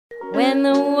when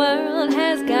the world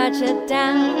has got you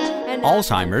down. And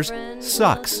Alzheimer's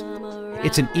sucks.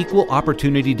 It's an equal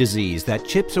opportunity disease that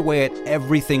chips away at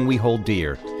everything we hold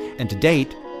dear. And to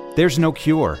date, there's no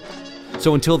cure.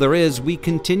 So until there is, we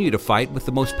continue to fight with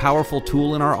the most powerful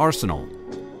tool in our arsenal,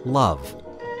 love.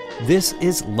 This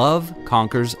is Love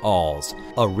Conquers Alls,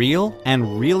 a real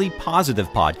and really positive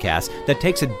podcast that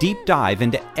takes a deep dive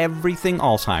into everything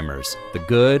Alzheimer's, the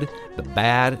good, the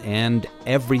bad, and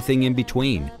everything in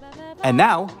between. And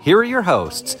now, here are your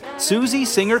hosts, Susie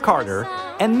Singer-Carter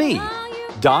and me,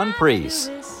 Don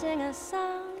Priest.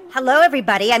 Hello,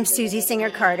 everybody. I'm Susie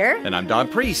Singer-Carter. And I'm Don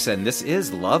Priest, and this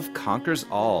is Love Conquers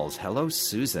Alls. Hello,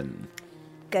 Susan.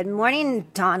 Good morning,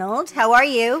 Donald. How are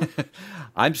you?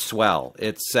 I'm swell.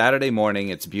 It's Saturday morning.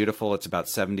 It's beautiful. It's about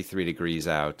 73 degrees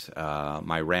out.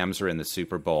 My Rams are in the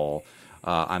Super Bowl.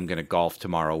 I'm going to golf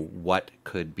tomorrow. What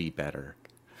could be better?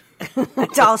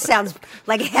 It all sounds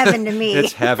like heaven to me.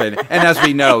 It's heaven. And as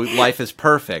we know, life is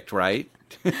perfect, right?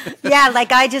 Yeah,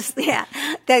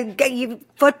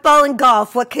 football and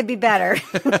golf, what could be better?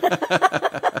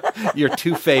 Your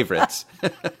two favorites.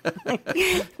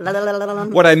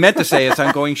 What I meant to say is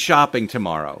I'm going shopping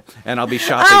tomorrow, and I'll be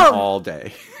shopping all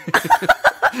day.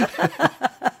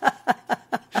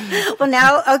 Well,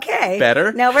 now, okay.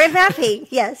 Better? Now we're happy.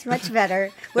 Yes, much better.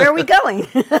 Where are we going?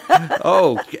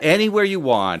 Oh, anywhere you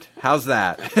want. How's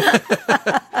that?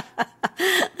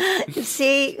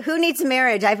 See, who needs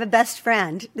marriage? I have a best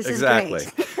friend. This is exactly.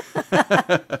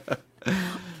 Great.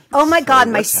 Oh, my God,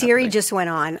 my Siri just went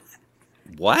on.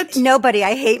 What? Nobody.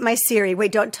 I hate my Siri.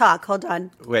 Wait, don't talk. Hold on.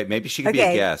 Wait, maybe she could be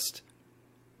a guest.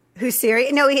 Who's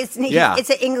Siri? No, it's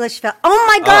an English fellow. Oh,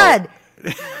 my God.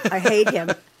 I hate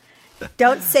him.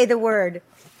 Don't say the word.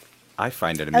 I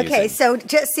find it amusing. Okay, so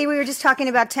we were just talking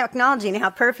about technology and how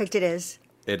perfect it is.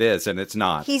 It is, and it's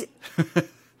not.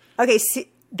 Okay, see,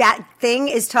 that thing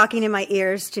is talking in my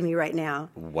ears to me right now.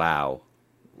 Wow.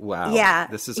 Yeah.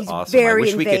 This is he's awesome. Very I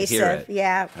wish invasive. we could hear it.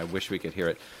 Yeah. I wish we could hear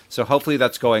it. So hopefully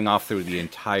that's going off through the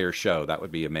entire show. That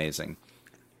would be amazing.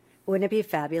 Wouldn't it be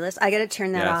fabulous? I got to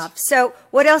turn that Yes. off. So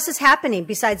what else is happening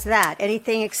besides that?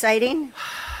 Anything exciting?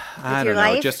 I your don't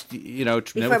know. life? Just,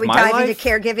 Before we my dive life? into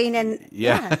caregiving and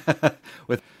Yeah.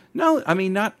 No, I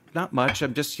mean, not much.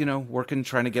 I'm just, working,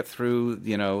 trying to get through,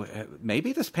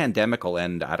 maybe this pandemic will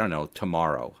end, I don't know,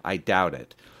 tomorrow. I doubt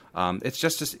it. It's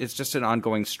just an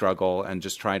ongoing struggle and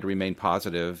just trying to remain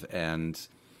positive, and,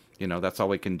 that's all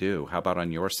we can do. How about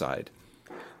on your side?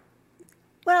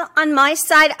 Well, on my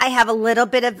side, I have a little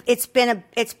bit of. It's been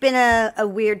a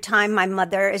weird time. My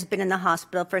mother has been in the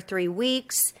hospital for 3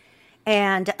 weeks,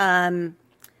 and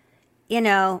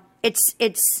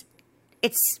it's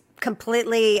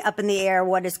completely up in the air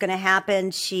what is going to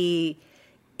happen.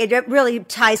 It really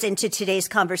ties into today's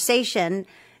conversation,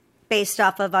 based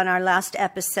off of on our last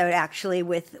episode, actually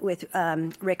with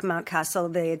Rick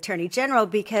Mountcastle, the Attorney General,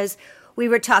 because we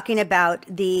were talking about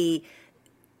the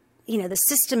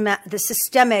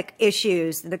systemic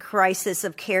issues, the crisis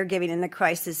of caregiving and the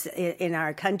crisis in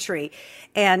our country,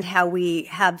 and how we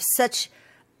have such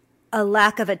a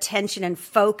lack of attention and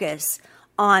focus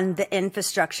on the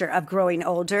infrastructure of growing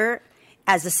older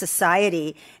as a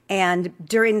society. And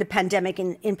during the pandemic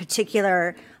in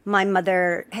particular, my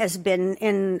mother has been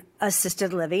in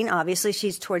assisted living. Obviously,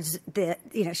 she's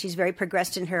she's very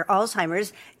progressed in her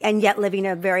Alzheimer's, and yet living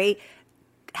a very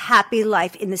happy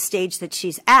life in the stage that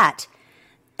she's at.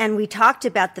 And we talked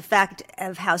about the fact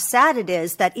of how sad it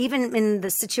is that even in the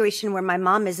situation where my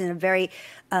mom is in a very,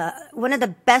 one of the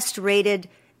best rated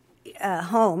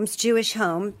homes, Jewish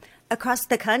home across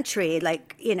the country,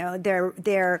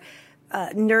 their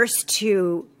nurse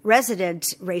to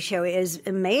resident ratio is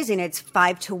amazing. It's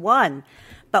 5-1.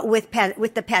 But with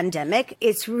the pandemic,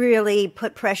 it's really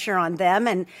put pressure on them.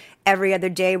 And every other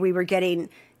day we were getting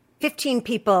 15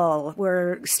 people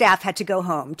where staff had to go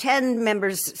home, 10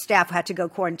 members staff had to go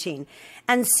quarantine.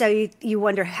 And so you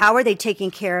wonder, how are they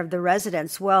taking care of the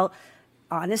residents? Well,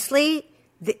 honestly,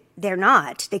 they're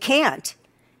not. They can't.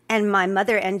 And my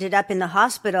mother ended up in the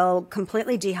hospital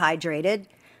completely dehydrated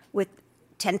with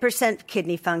 10%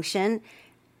 kidney function.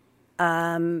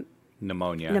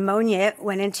 Pneumonia,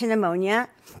 went into pneumonia.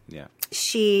 Yeah.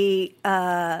 She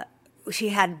had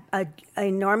an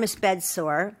enormous bed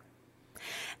sore.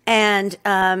 And,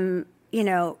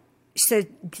 so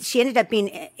she ended up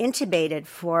being intubated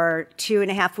for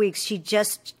 2.5 weeks. She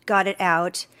just got it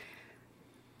out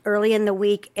early in the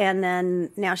week, and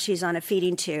then now she's on a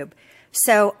feeding tube.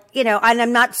 So, and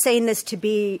I'm not saying this to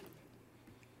be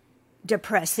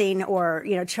depressing or,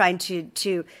 trying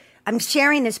to I'm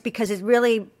sharing this because it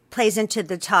really plays into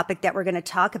the topic that we're going to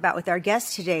talk about with our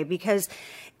guest today, because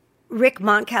Rick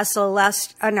Montcastle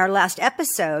on our last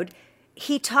episode,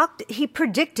 he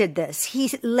predicted this. He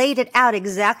laid it out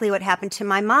exactly what happened to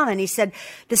my mom. And he said,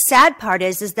 the sad part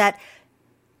is that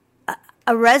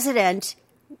a resident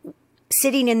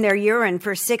sitting in their urine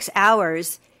for 6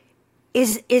 hours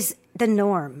is the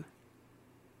norm.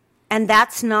 And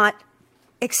that's not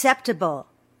acceptable.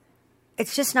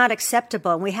 It's just not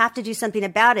acceptable. And we have to do something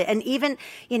about it. And even,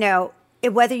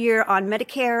 whether you're on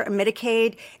Medicare or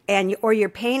Medicaid or you're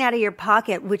paying out of your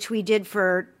pocket, which we did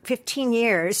for 15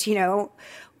 years, a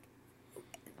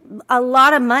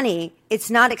lot of money, it's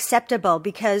not acceptable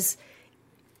because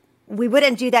we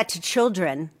wouldn't do that to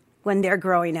children when they're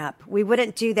growing up. We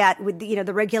wouldn't do that with,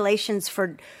 the regulations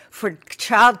for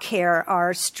childcare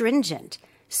are stringent.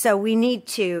 So we need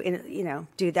to,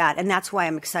 do that. And that's why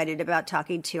I'm excited about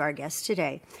talking to our guest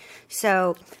today.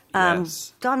 So,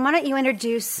 Yes. Don, why don't you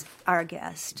introduce our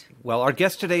guest? Well, our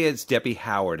guest today is Debbie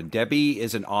Howard. And Debbie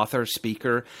is an author,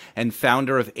 speaker, and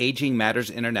founder of Aging Matters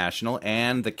International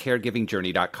and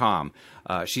thecaregivingjourney.com.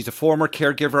 She's a former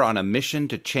caregiver on a mission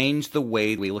to change the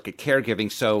way we look at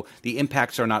caregiving so the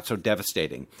impacts are not so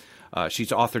devastating.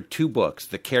 She's authored 2 books,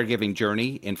 The Caregiving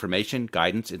Journey, Information,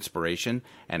 Guidance, Inspiration,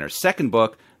 and her second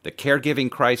book, The Caregiving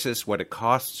Crisis, What It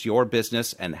Costs Your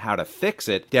Business and How to Fix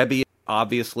It. Debbie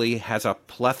obviously has a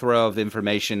plethora of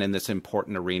information in this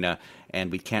important arena,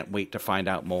 and we can't wait to find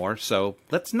out more. So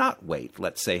let's not wait.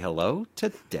 Let's say hello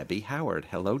to Debbie Howard.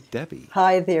 Hello, Debbie.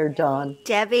 Hi there, Dawn.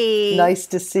 Debbie. Nice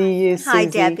to see you, Susie. Hi,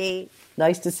 Debbie.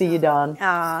 Nice to see you, Dawn.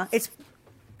 It's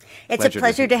a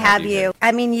pleasure to have you.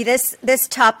 I mean, this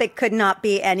topic could not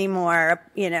be any more,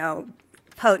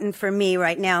 potent for me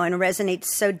right now and resonates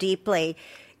so deeply,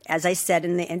 as I said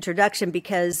in the introduction,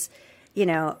 because,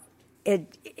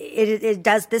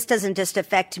 this doesn't just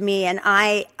affect me. And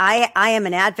I am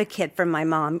an advocate for my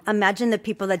mom. Imagine the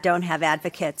people that don't have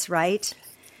advocates, right?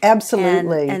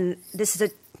 Absolutely. And this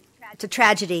is it's a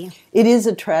tragedy. It is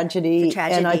a tragedy. It's a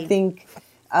tragedy. And I think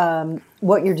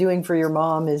what you're doing for your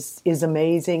mom is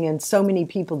amazing. And so many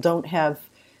people don't have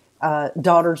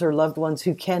daughters or loved ones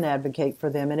who can advocate for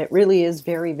them. And it really is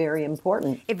very, very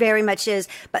important. It very much is.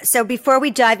 But so before we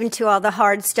dive into all the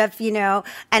hard stuff,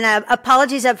 and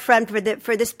apologies up front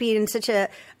for this being such an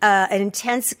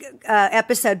intense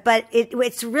episode, but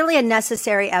it's really a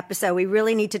necessary episode. We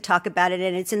really need to talk about it.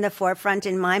 And it's in the forefront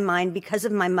in my mind because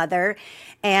of my mother.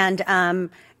 And,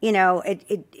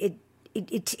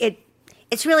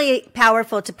 it's really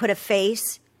powerful to put a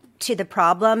face to the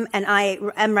problem, and I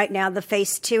am right now the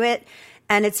face to it.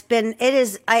 And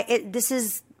this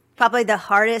is probably the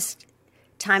hardest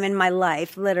time in my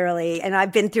life, literally. And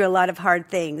I've been through a lot of hard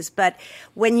things. But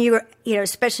when you're,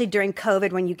 especially during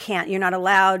COVID, when you're not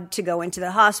allowed to go into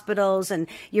the hospitals, and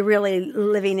you're really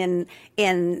living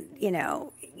in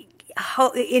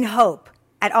hope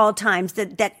at all times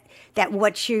that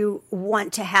what you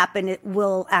want to happen, it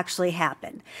will actually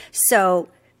happen. So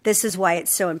this is why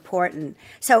it's so important.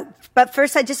 So, but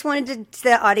first, I just wanted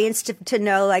the audience to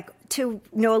know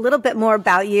a little bit more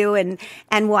about you and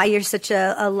why you're such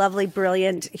a lovely,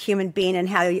 brilliant human being, and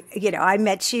how, I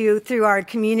met you through our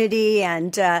community,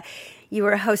 and you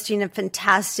were hosting a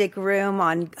fantastic room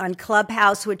on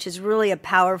Clubhouse, which is really a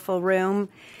powerful room.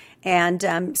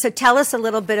 And so tell us a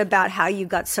little bit about how you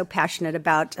got so passionate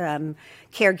about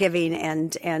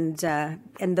caregiving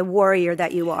and the warrior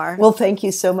that you are. Well, thank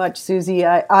you so much, Susie.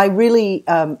 I really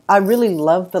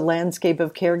love the landscape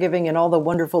of caregiving and all the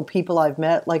wonderful people I've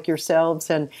met, like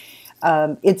yourselves, and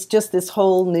it's just this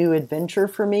whole new adventure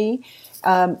for me.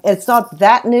 It's not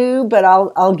that new, but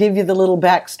I'll give you the little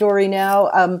backstory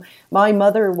now. My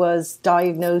mother was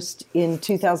diagnosed in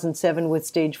 2007 with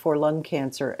stage 4 lung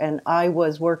cancer, and I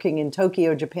was working in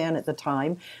Tokyo, Japan at the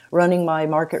time, running my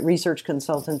market research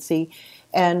consultancy.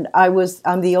 And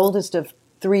I'm the oldest of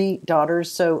 3 daughters,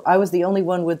 so I was the only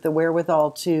one with the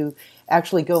wherewithal to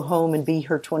actually go home and be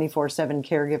her 24/7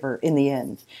 caregiver in the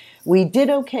end. We did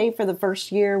okay for the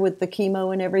first year with the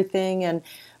chemo and everything, and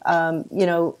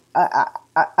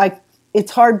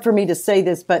it's hard for me to say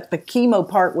this, but the chemo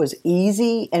part was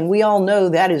easy, and we all know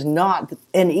that is not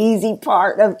an easy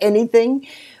part of anything,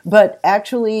 but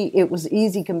actually it was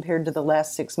easy compared to the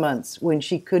last 6 months when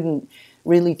she couldn't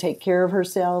really take care of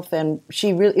herself, and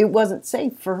it wasn't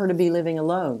safe for her to be living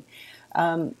alone.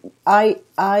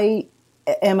 I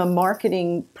am a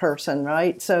marketing person,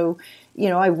 right? So,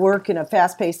 I work in a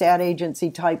fast-paced ad agency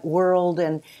type world,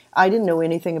 and I didn't know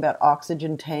anything about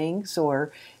oxygen tanks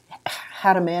or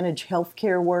how to manage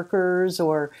healthcare workers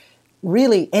or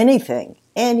really anything,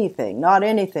 not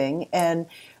anything. And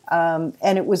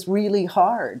it was really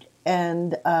hard.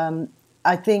 And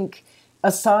I think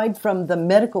aside from the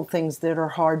medical things that are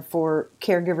hard for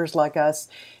caregivers like us,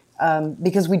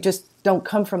 because we just don't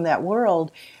come from that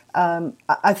world,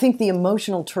 I think the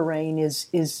emotional terrain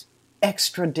is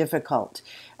extra difficult.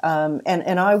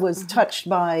 And I was touched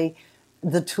by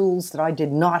the tools that I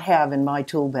did not have in my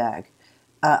tool bag.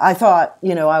 I thought,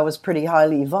 I was pretty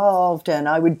highly evolved and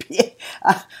I would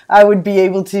be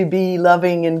able to be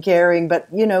loving and caring. But,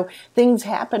 things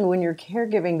happen when you're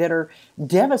caregiving that are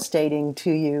devastating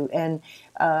to you. And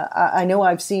I know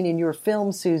I've seen in your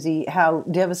film, Susie, how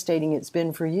devastating it's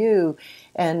been for you.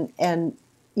 And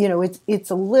it's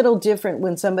a little different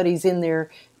when somebody's they're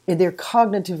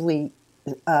cognitively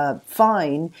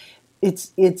fine.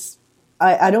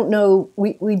 I don't know.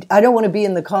 I don't want to be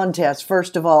in the contest.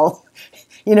 First of all,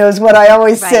 is what I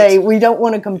always say. We don't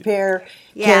want to compare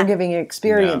caregiving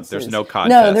experiences. No, there's no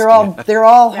contest. No, they're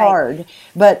all hard.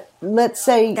 But let's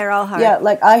say they're all hard. Yeah,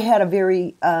 like I had a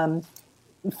very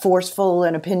forceful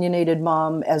and opinionated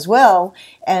mom as well,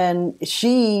 and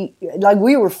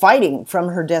we were fighting from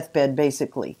her deathbed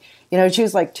basically. She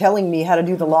was like telling me how to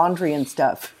do the laundry and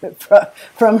stuff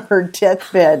from her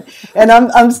deathbed, and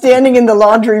I'm standing in the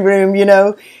laundry room,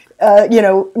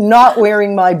 not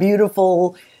wearing my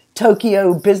beautiful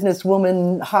Tokyo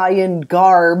businesswoman high-end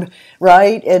garb,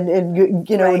 right? And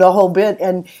Right. the whole bit,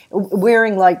 and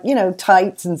wearing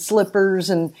tights and slippers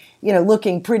and,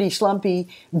 looking pretty schlumpy,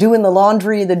 doing the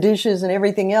laundry, the dishes and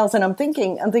everything else. And I'm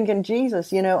thinking,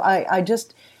 Jesus, I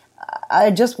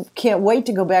just can't wait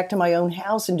to go back to my own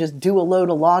house and just do a load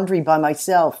of laundry by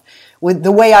myself with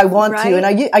the way I want to. And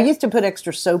I used to put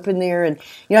extra soap in there, and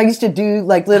I used to do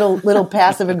like little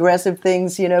passive aggressive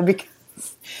things,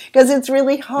 because it's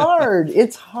really hard.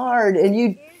 It's hard,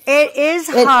 and It is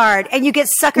hard, and you get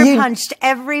sucker punched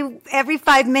every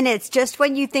 5 minutes. Just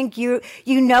when you think you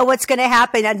know what's going to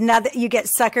happen, you get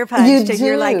sucker punched, and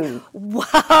you're like,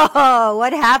 "Whoa,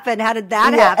 what happened? How did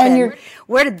that happen? And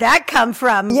where did that come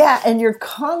from?" Yeah, and you're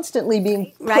constantly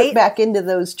being put back into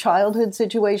those childhood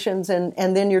situations, and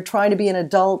then you're trying to be an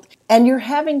adult, and you're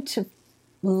having to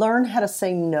learn how to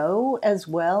say no as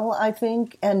well, I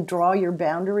think, and draw your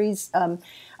boundaries.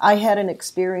 I had an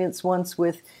experience once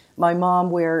with my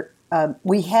mom where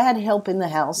we had help in the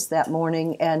house that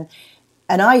morning, and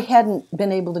I hadn't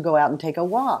been able to go out and take a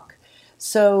walk.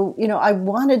 So, I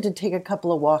wanted to take a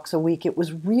couple of walks a week. It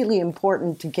was really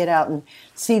important to get out and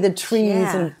see the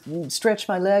trees and stretch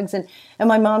my legs. And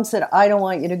my mom said, "I don't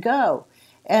want you to go."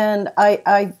 And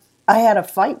I had a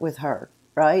fight with her.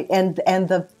 Right. And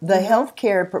the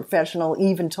healthcare professional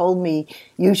even told me,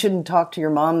 "You shouldn't talk to your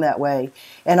mom that way."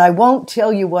 And I won't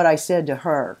tell you what I said to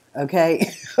her. Okay.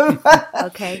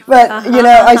 Okay. But,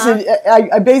 I said,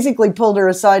 I basically pulled her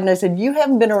aside and I said, "You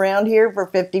haven't been around here for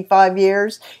 55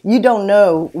 years. You don't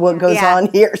know what goes on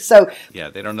here." So yeah,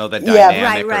 they don't know the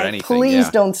dynamic or anything. Please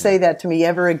don't say that to me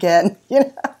ever again.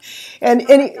 And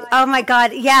oh my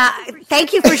God. Yeah.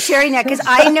 Thank you for sharing that, because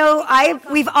I know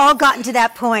we've all gotten to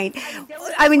that point.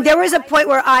 I mean, there was a point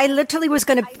where I literally was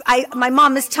going to, my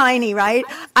mom is tiny, right?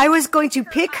 I was going to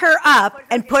pick her up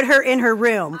and put her in her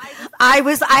room. I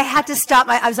had to stop.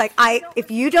 I was like, if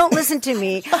you don't listen to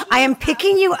me, I am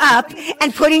picking you up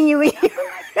and putting you in your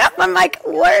room. I'm like,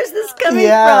 where is this coming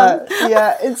from?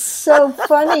 Yeah. It's so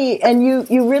funny. And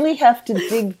you really have to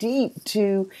dig deep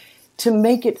to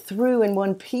make it through in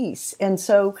one piece. And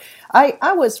so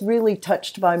I was really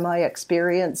touched by my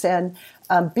experience, and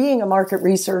being a market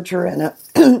researcher and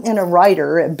a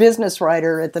writer, a business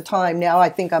writer at the time. Now I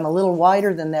think I'm a little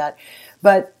wider than that,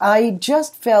 but I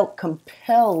just felt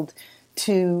compelled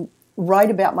to write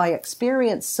about my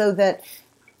experience so that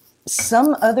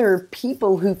some other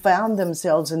people who found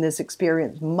themselves in this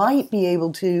experience might be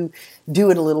able to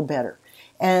do it a little better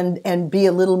and be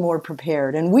a little more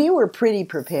prepared. And we were pretty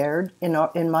prepared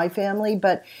in my family,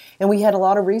 and we had a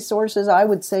lot of resources. I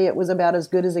would say it was about as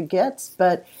good as it gets,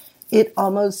 but it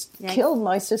almost killed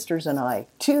my sisters and I.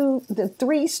 The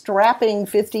three strapping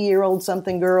 50-year-old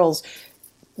something girls,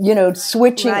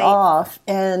 switching off.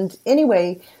 And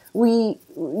anyway,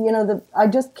 I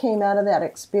just came out of that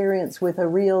experience with a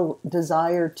real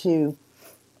desire to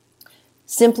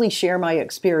simply share my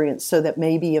experience so that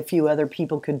maybe a few other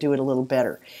people could do it a little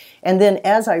better. And then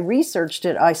as I researched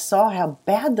it, I saw how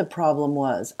bad the problem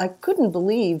was. I couldn't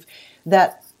believe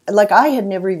that, I had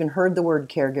never even heard the word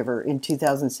caregiver in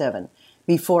 2007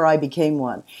 before I became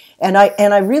one. And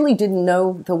I really didn't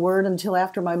know the word until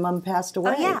after my mom passed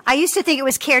away. Oh, yeah. I used to think it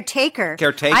was caretaker.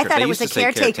 I thought it was a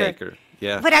caretaker.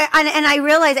 Yeah. But I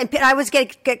realized I was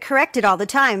get corrected all the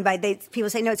time by people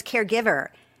say, "No, it's caregiver."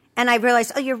 And I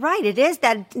realized, oh, you're right. It is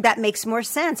that makes more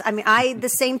sense. I mean, the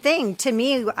same thing to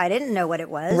me. I didn't know what it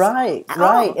was. Right.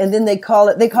 Oh. And then they call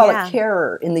it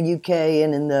carer in the UK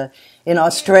and in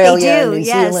Australia and New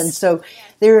Zealand. So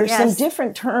there are some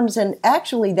different terms, and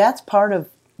actually that's part of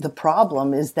the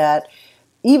problem is that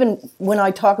even when I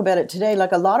talk about it today,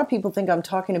 like a lot of people think I'm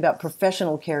talking about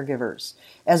professional caregivers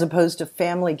as opposed to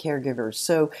family caregivers.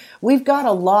 So we've got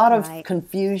a lot of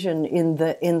confusion in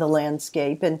the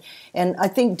landscape, and I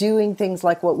think doing things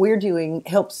like what we're doing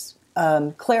helps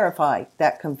clarify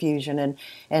that confusion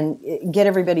and get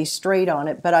everybody straight on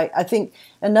it. But I think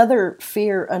another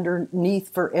fear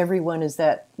underneath for everyone is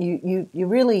that you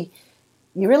really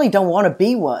don't want to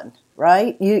be one,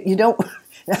 right? You don't.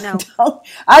 No.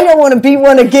 I don't want to be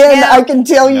one again. No. I can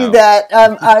tell you that.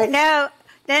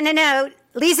 No.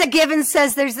 Lisa Givens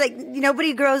says there's like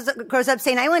nobody grows up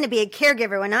saying I want to be a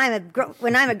caregiver when I'm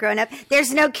a grown up.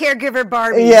 There's no caregiver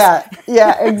Barbies.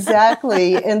 Yeah,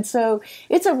 exactly. And so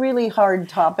it's a really hard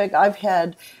topic. I've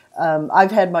had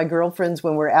my girlfriends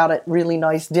when we're out at really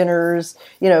nice dinners,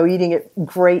 eating at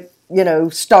great,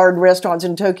 starred restaurants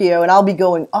in Tokyo, and I'll be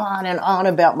going on and on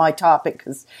about my topic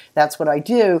because that's what I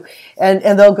do.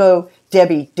 And they'll go,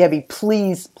 Debbie,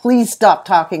 please stop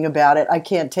talking about it. I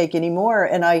can't take any more.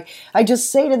 And I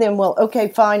just say to them, well, okay,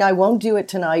 fine, I won't do it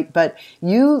tonight, but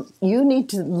you need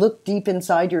to look deep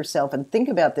inside yourself and think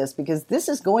about this because this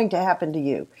is going to happen to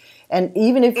you. And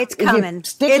even if, it's if you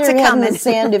stick your head in the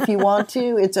sand if you want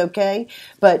to, it's okay.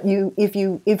 But if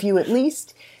you at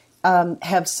least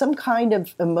have some kind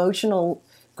of emotional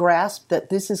grasp that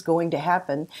this is going to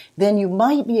happen, then you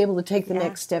might be able to take the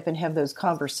next step and have those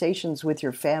conversations with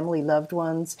your family, loved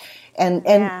ones, and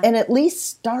at least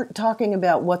start talking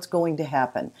about what's going to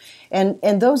happen.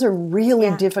 And those are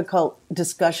really difficult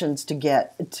discussions to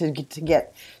get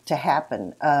to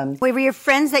happen. Were your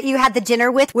friends that you had the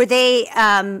dinner with, were they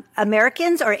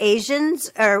Americans or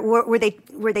Asians, or were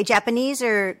they Japanese,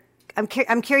 or I'm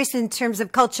curious in terms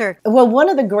of culture. Well, one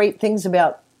of the great things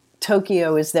about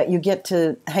Tokyo is that you get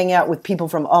to hang out with people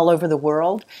from all over the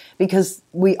world because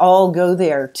we all go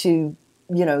there to,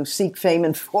 seek fame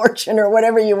and fortune or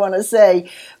whatever you want to say.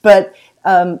 But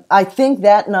I think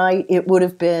that night it would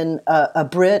have been a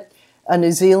Brit, a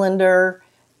New Zealander,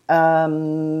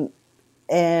 and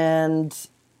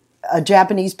a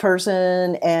Japanese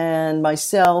person and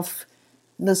myself.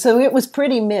 So it was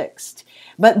pretty mixed.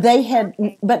 But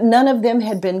none of them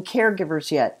had been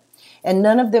caregivers yet. And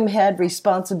none of them had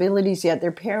responsibilities yet.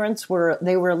 Their parents were a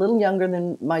little younger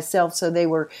than myself, so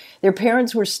their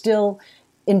parents were still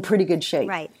in pretty good shape.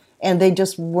 Right. And they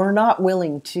just were not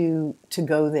willing to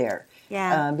go there.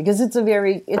 Yeah. Because it's a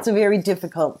very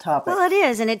difficult topic. Well, it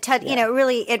is, and it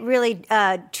really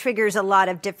triggers a lot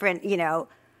of different,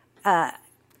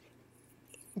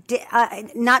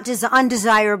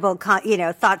 undesirable,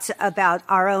 thoughts about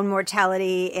our own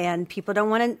mortality, and people don't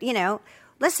want to,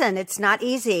 listen, it's not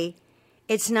easy.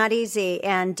 It's not easy,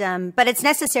 and but it's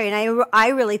necessary. And I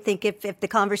really think if the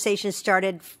conversation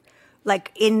started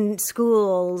like in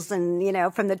schools, and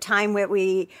from the time where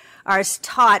we are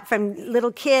taught from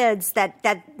little kids that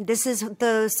this is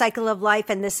the cycle of life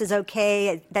and this is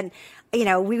okay, then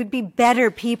we would be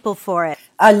better people for it.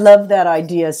 I love that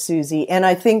idea, Susie. And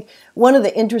I think one of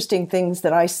the interesting things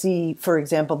that I see, for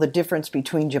example, the difference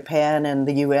between Japan and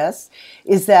the U.S.,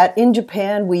 is that in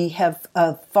Japan we have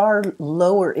a far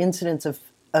lower incidence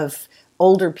of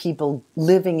older people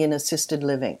living in assisted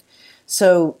living.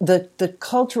 So the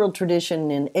cultural tradition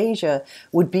in Asia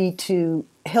would be to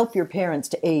help your parents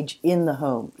to age in the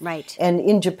home. Right. And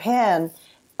in Japan,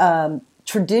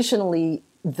 traditionally,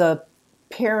 the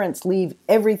parents leave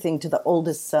everything to the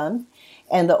oldest son,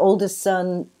 and the oldest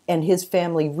son and his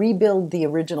family rebuild the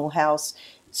original house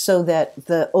so that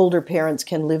the older parents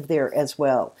can live there as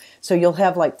well. So you'll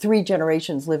have like 3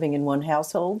 generations living in one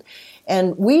household.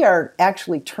 And we are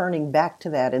actually turning back to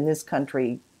that in this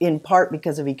country, in part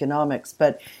because of economics.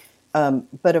 But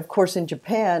of course, in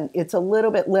Japan, it's a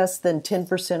little bit less than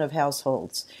 10% of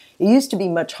households. It used to be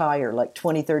much higher, like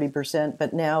 20, 30%,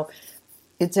 but now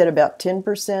it's at about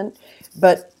 10%.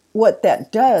 But what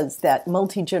that does, that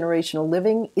multi-generational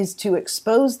living, is to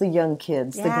expose the young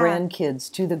kids, the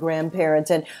grandkids, to the grandparents,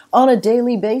 and on a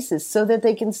daily basis, so that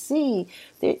they can see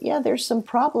that, there's some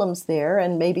problems there,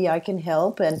 and maybe I can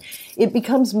help, and it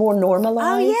becomes more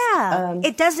normalized. Oh, yeah.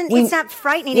 It's not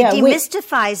frightening. It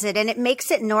demystifies it, and it makes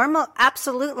it normal.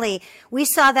 Absolutely. We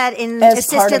saw that in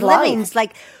assisted livings.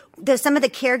 Like some of the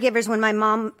caregivers, when my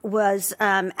mom was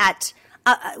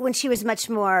when she was much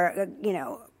more,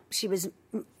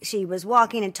 she was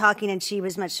walking and talking, and she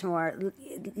was much more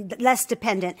less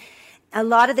dependent. A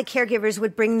lot of the caregivers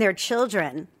would bring their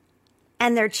children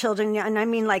and their children, and I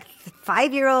mean like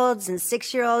 5-year-olds and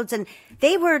 6-year-olds, and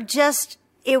they were just,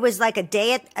 it was like a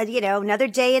day at, another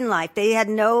day in life. They had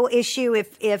no issue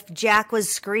if Jack was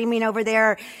screaming over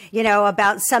there,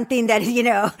 about something that,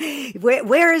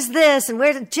 where is this?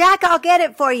 And Jack, I'll get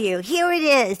it for you. Here it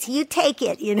is. You take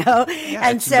it, Yeah,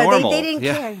 and so normal. they didn't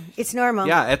care. It's normal.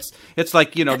 Yeah, it's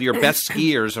like, your best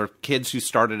skiers are kids who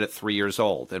started at 3 years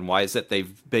old. And why is it?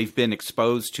 They've been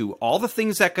exposed to all the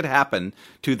things that could happen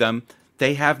to them.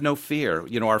 They have no fear.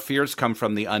 Our fears come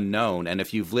from the unknown. And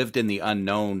if you've lived in the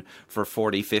unknown for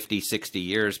 40, 50, 60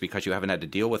 years because you haven't had to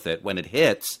deal with it, when it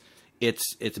hits,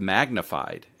 it's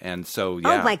magnified. And so,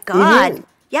 yeah. Oh, my God. Mm-hmm.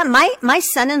 Yeah, my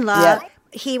son-in-law, Yeah.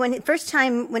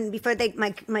 before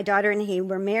my daughter and he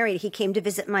were married, he came to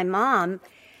visit my mom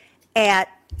at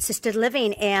assisted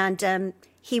living, and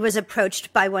he was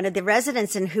approached by one of the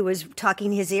residents and who was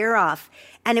talking his ear off.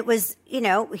 And it was,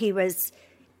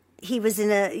 he was in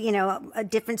a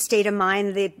different state of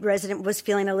mind. The resident was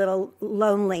feeling a little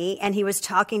lonely, and he was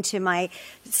talking to my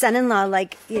son-in-law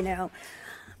like,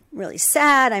 really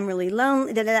sad. I'm really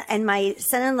lonely. And my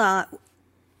son-in-law,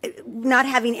 not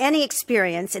having any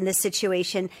experience in this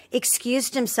situation,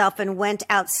 excused himself and went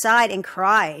outside and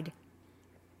cried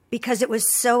because it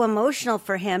was so emotional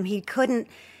for him. He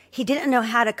didn't know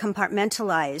how to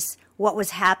compartmentalize what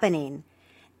was happening.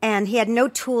 And he had no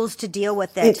tools to deal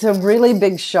with it. It's a really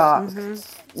big shock.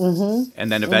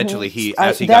 And then eventually,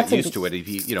 as he got used to it,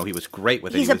 he was great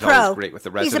with it. He's He was a pro. always great with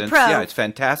the residents. He's a pro. Yeah, it's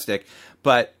fantastic.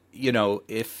 But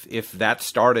if that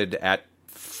started at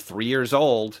 3 years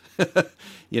old, and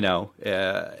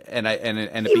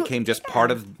it became just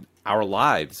part of our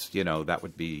lives, that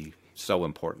would be so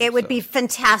important. It would be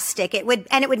fantastic. It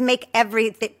would make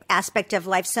every aspect of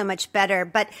life so much better.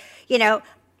 But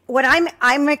what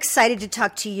I'm excited to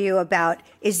talk to you about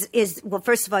is well,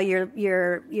 first of all,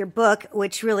 your book,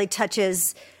 which really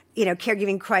touches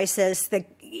caregiving crisis.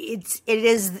 It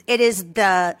is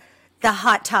the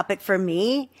hot topic for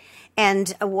me,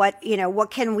 and what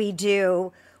can we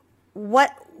do?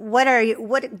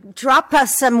 Drop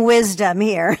us some wisdom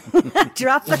here.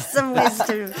 Drop us some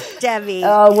wisdom, Debbie.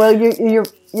 Oh, well,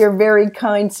 you're very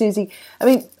kind, Susie. I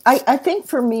mean, I think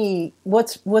for me,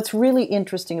 what's really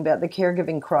interesting about the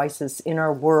caregiving crisis in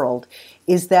our world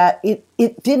is that it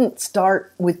didn't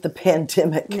start with the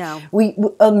pandemic. No.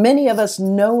 Many of us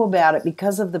know about it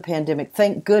because of the pandemic.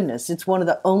 Thank goodness. It's one of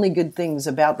the only good things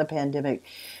about the pandemic.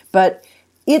 But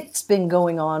it's been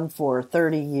going on for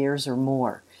 30 years or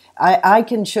more. I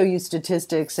can show you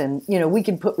statistics, and we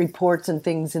can put reports and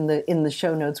things in the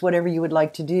show notes, whatever you would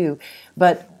like to do.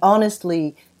 But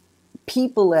honestly,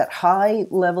 people at high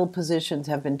level positions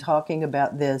have been talking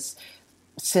about this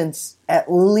since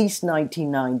at least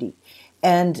 1990.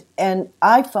 And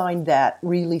I find that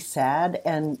really sad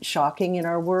and shocking in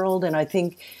our world. And I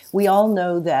think we all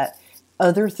know that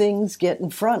other things get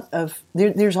in front of,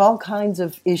 there's all kinds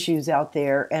of issues out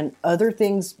there, and other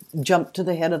things jump to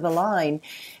the head of the line.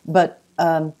 But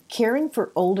caring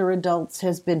for older adults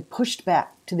has been pushed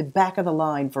back to the back of the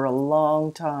line for a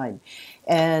long time.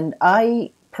 And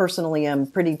I personally am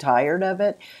pretty tired of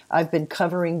it. I've been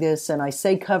covering this, and I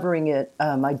say covering it,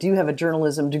 I do have a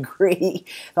journalism degree.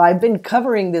 I've been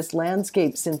covering this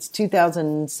landscape since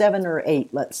 2007 or 8,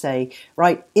 let's say,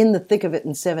 right in the thick of it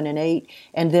in 7 and 8,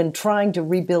 and then trying to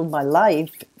rebuild my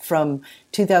life from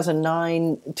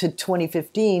 2009 to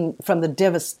 2015 from the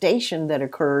devastation that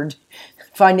occurred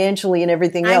financially and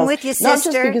everything else. I'm with you, sister. Not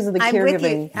just because of the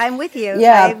caregiving. I'm with you.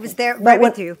 Yeah, I was there right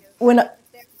with you.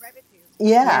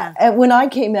 Yeah, and when I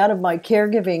came out of my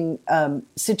caregiving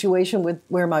situation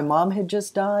where my mom had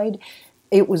just died,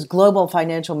 it was global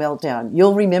financial meltdown.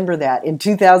 You'll remember that in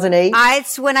 2008.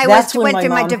 It's when I went through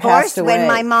my divorce, when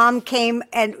my mom came,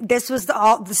 and this was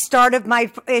the start of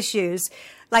my issues.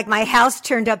 Like my house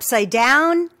turned upside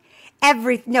down.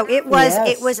 It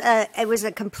was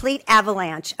a complete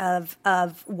avalanche of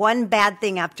one bad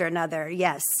thing after another.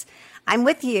 Yes. I'm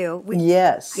with you.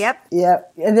 Yes. Yep.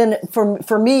 And then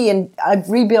for me, and I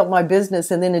rebuilt my business.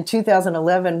 And then in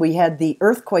 2011, we had the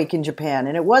earthquake in Japan.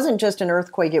 And it wasn't just an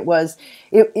earthquake. It was,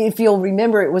 if you'll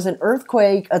remember, it was an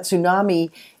earthquake, a tsunami,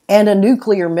 and a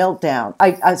nuclear meltdown.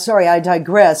 I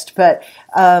digressed. But,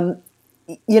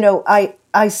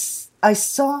 I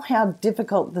saw how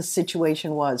difficult the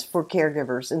situation was for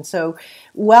caregivers. And so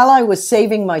while I was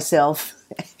saving myself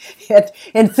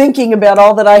and thinking about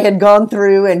all that I had gone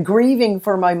through and grieving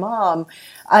for my mom,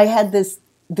 I had this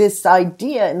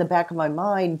idea in the back of my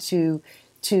mind to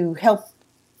help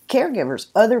caregivers,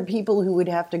 other people who would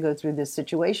have to go through this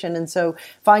situation. And so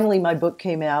finally my book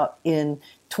came out in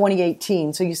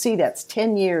 2018. So you see, that's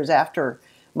 10 years after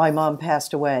my mom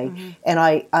passed away. And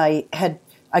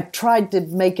I tried to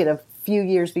make it a few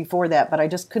years before that, but I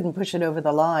just couldn't push it over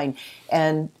the line.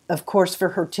 And of course, for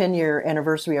her 10-year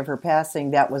anniversary of her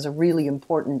passing, that was a really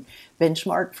important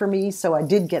benchmark for me. So I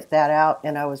did get that out,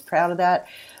 and I was proud of that.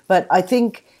 But I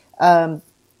think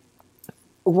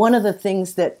one of the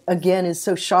things that, again, is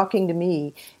so shocking to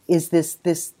me is this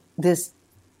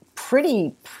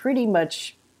pretty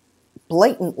much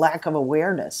blatant lack of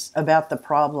awareness about the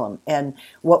problem and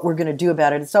what we're going to do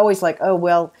about it. It's always like, oh,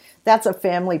 well, that's a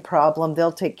family problem.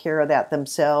 They'll take care of that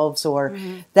themselves, or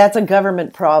that's a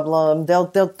government problem.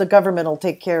 The government will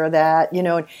take care of that. You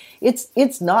know,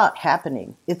 it's not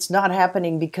happening. It's not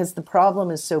happening because the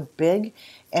problem is so big,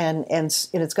 and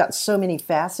it's got so many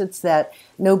facets that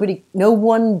no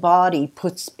one body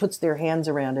puts their hands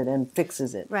around it and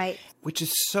fixes it. Right. Which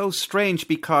is so strange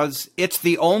because it's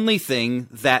the only thing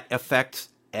that affects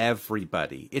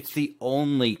everybody. It's the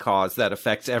only cause that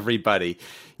affects everybody,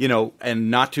 you know,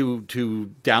 and not to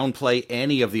downplay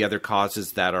any of the other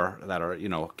causes that are, you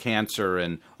know, cancer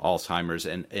and Alzheimer's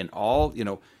and all, you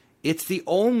know, it's the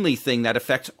only thing that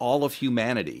affects all of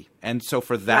humanity. And so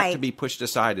for that to be pushed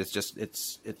aside, it's just,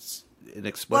 it's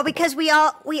inexplicable. Well, because we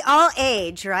all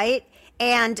age, right?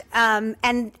 And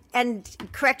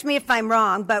correct me if I'm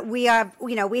wrong, but we have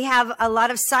a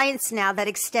lot of science now that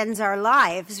extends our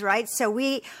lives, right? So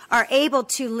we are able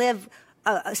to live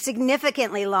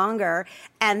significantly longer,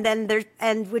 and then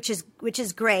which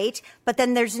is great. But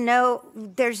then there's no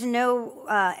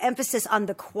emphasis on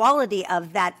the quality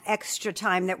of that extra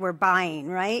time that we're buying,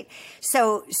 right?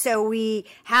 So we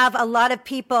have a lot of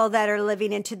people that are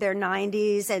living into their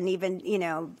 90s and even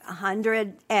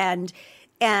 100, and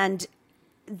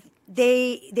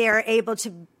they are able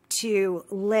to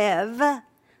live,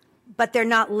 but they're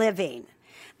not living.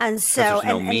 And so,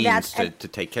 there's no means to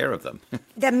take care of them.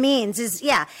 The means is,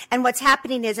 and what's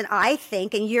happening is, and I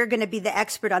think, and you're going to be the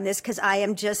expert on this because I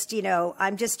am just,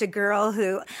 I'm just a girl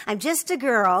who's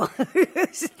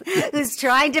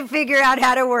trying to figure out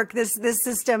how to work this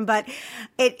system, but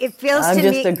it feels to me.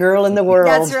 I'm just a girl in the world.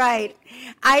 That's right.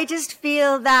 I just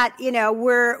feel that,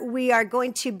 we are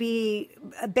going to be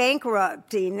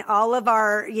bankrupting all of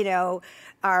our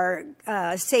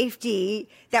safety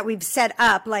that we've set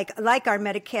up, like our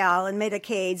Medi-Cal and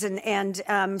Medicaids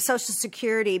and Social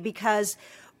Security, because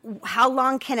how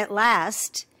long can it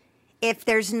last if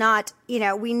there's not,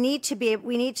 we need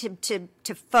to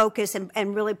focus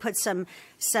and really put some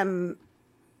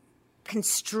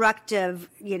constructive,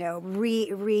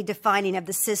 redefining of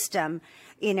the system,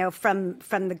 from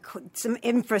some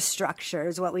infrastructure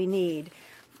is what we need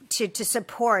to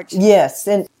support. Yes.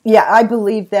 And I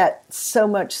believe that so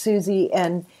much, Susie.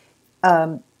 And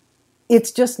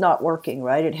it's just not working,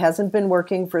 right? It hasn't been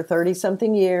working for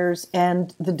 30-something years.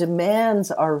 And the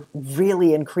demands are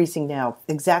really increasing now,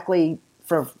 exactly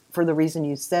for the reason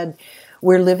you said.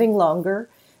 We're living longer.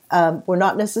 We're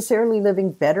not necessarily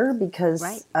living better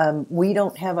because we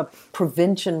don't have a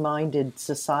prevention-minded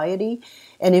society.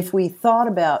 And if we thought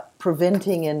about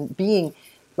preventing and being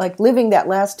like living that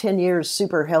last 10 years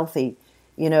super healthy,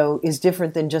 is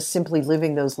different than just simply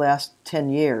living those last 10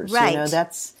 years. Right.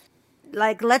 That's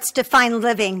like, let's define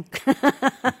living.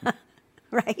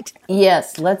 Right.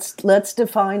 Yes. Let's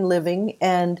define living.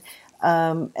 And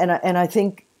I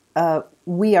think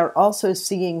we are also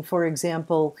seeing, for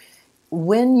example,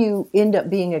 when you end up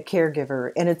being a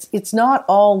caregiver, and it's not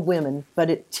all women, but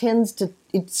it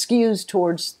skews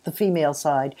towards the female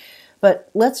side. But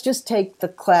let's just take the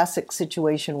classic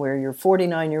situation where you're a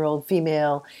 49-year-old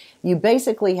female. You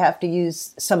basically have to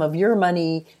use some of your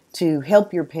money to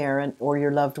help your parent or your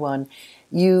loved one.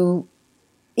 You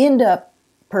end up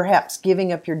perhaps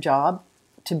giving up your job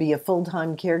to be a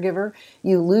full-time caregiver.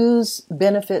 You lose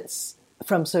benefits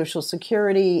from Social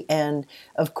Security and,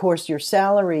 of course, your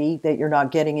salary that you're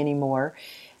not getting anymore.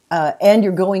 And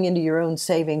you're going into your own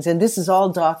savings. And this is all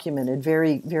documented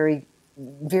very, very,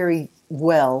 very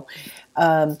well.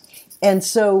 And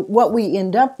so what we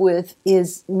end up with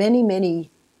is many, many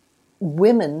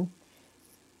women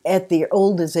at the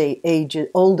old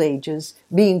ages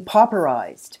being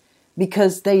pauperized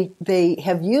because they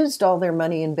have used all their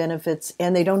money and benefits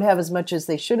and they don't have as much as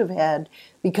they should have had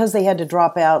because they had to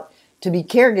drop out to be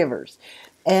caregivers.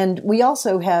 And we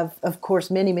also have, of course,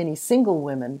 many, many single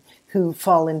women who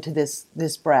fall into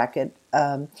this bracket.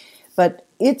 But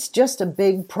it's just a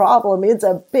big problem. It's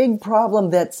a big problem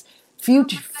that's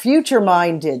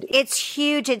future-minded. It's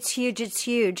huge. It's huge. It's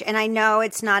huge. And I know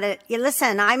it's not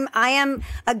listen,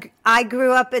 I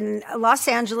grew up in Los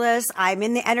Angeles. I'm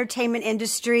in the entertainment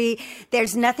industry.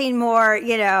 There's nothing more,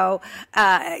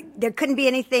 there couldn't be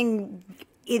anything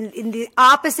in the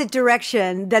opposite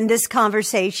direction than this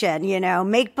conversation,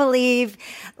 make believe.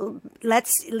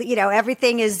 Let's,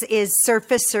 everything is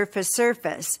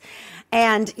surface.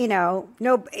 And, no,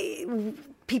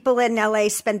 people in LA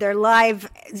spend their lives,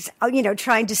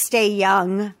 trying to stay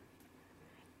young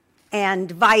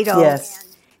and vital. Yes.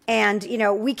 And,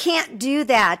 we can't do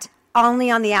that only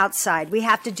on the outside. We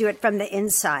have to do it from the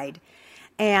inside.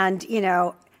 And,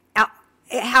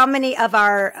 how many of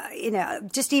our,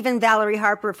 just even Valerie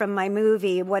Harper from my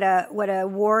movie, what a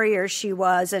warrior she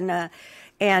was, and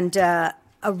a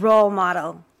role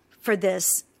model for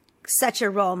this, such a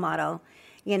role model,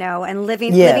 and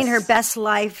living her best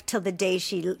life till the day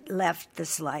she left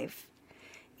this life,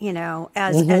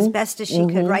 as best as she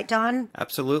could. Right, Don?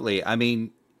 Absolutely. I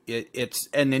mean, it's,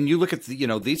 and then you look at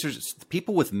these are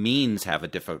people with means have a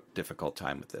difficult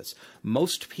time with this.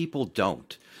 Most people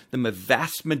don't. The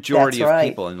vast majority of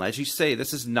people, and as you say,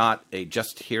 this is not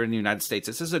just here in the United States.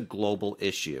 This is a global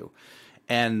issue,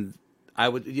 and I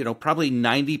would, probably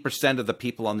 90% of the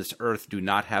people on this earth do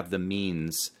not have the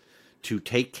means to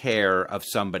take care of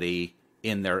somebody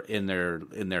in their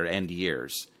end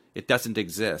years. It doesn't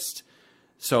exist.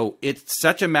 So it's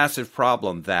such a massive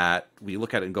problem that we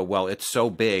look at it and go, well, it's so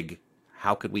big.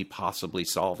 How could we possibly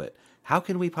solve it? How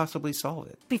can we possibly solve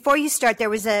it? Before you start,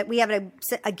 we have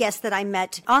a guest that I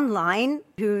met online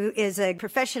who is a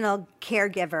professional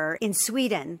caregiver in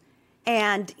Sweden.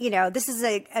 And, this is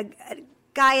a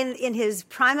guy in his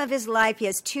prime of his life. He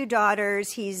has 2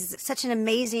 daughters. He's such an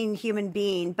amazing human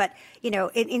being. But,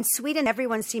 in Sweden,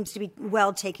 everyone seems to be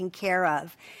well taken care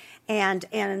of. And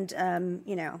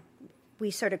we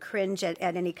sort of cringe at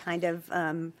any kind of...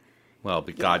 well,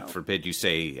 but God forbid you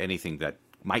say anything that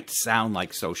might sound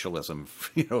like socialism.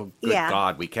 Good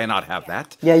God, we cannot have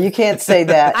that. Yeah, you can't say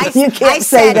that. You can't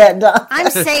say that, Don. I'm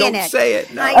saying Don't say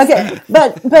it. No. Okay,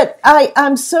 but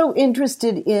I'm so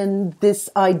interested in this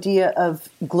idea of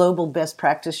global best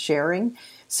practice sharing.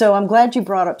 So I'm glad you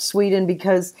brought up Sweden,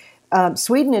 because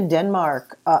Sweden and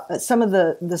Denmark, some of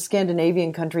the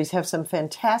Scandinavian countries have some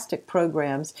fantastic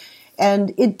programs.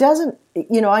 And it doesn't,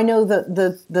 I know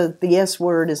the S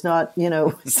word is not,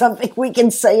 something we can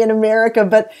say in America,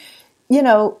 but,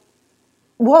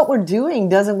 what we're doing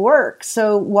doesn't work.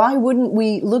 So why wouldn't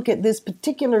we look at this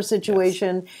particular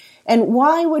situation? Yes. And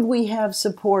why would we have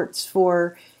supports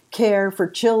for care for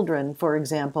children, for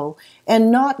example, and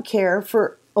not care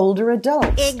for older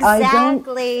adults?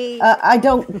 Exactly. I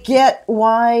don't get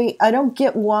why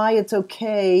it's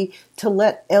okay to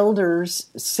let elders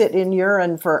sit in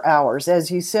urine for hours, as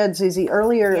you said, Susie,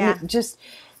 earlier. Yeah. Just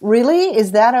really,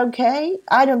 is that okay?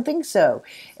 I don't think so.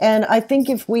 And I think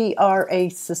if we are a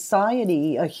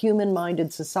society, a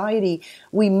human-minded society,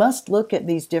 we must look at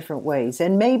these different ways.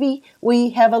 And maybe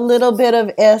we have a little bit of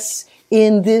S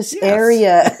in this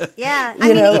area. Yeah, I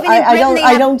mean, even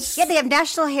in Britain, they have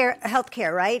national health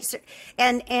care, right? So,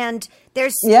 and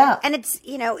there's and it's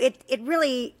it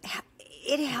really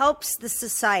helps the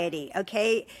society.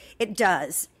 Okay, it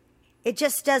does. It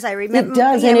just does. I remember. It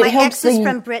does, and my it helps ex is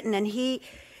from Britain, and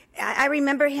I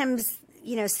remember him,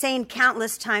 saying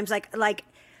countless times, like.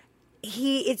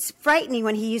 It's frightening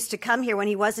when he used to come here when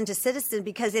he wasn't a citizen,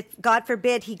 because if, God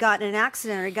forbid, he got in an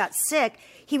accident or he got sick,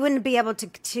 he wouldn't be able to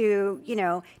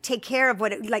take care of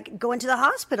go into the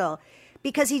hospital,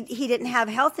 because he didn't have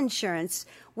health insurance,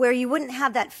 where you wouldn't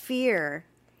have that fear.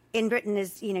 In Britain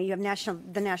is, you have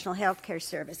the National Health Care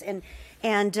Service, and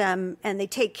they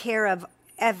take care of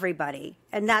everybody,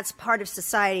 and that's part of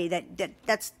society.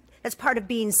 That's part of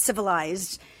being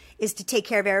civilized, is to take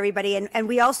care of everybody, and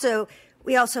we also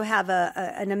have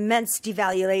an immense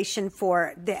devaluation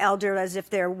for the elder, as if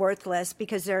they're worthless,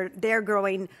 because they're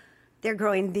growing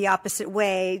the opposite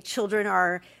way. Children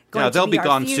are going to they'll be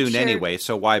gone future. soon anyway,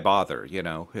 so why bother?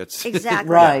 It's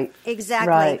exactly right. Exactly.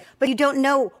 Right. But you don't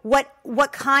know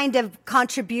what kind of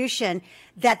contribution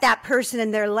that person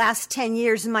in their last 10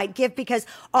 years might give, because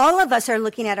all of us are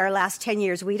looking at our last 10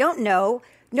 years. We don't know.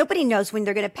 Nobody knows when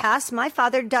they're going to pass. My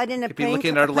father died in a plane crash. Be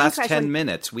looking at our last 10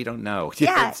 minutes. We don't know.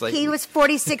 Yeah, he was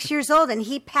 46 years old, and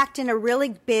he packed in a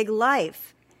really big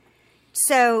life.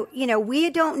 So, we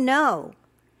don't know.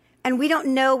 And we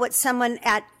don't know what someone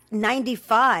at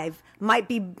 95 might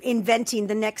be inventing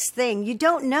the next thing. You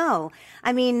don't know.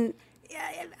 I mean,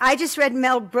 I just read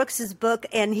Mel Brooks's book,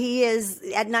 and he is,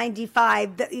 at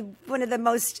 95, one of the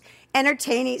most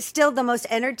entertaining, still the most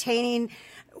entertaining,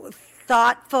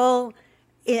 thoughtful,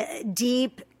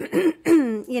 deep,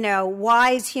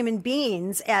 wise human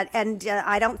beings, and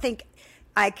I don't think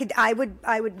I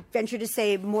would venture to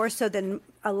say more so than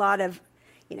a lot of,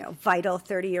 vital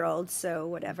 30-year-olds. So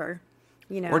whatever,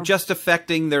 or just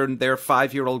affecting their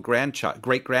 5-year-old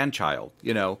great grandchild.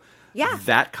 Yeah.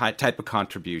 That type of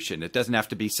contribution. It doesn't have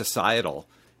to be societal.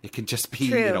 It can just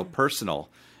be personal.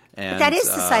 And that is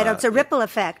societal. It's a ripple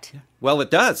effect. Well,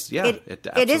 it does. Yeah,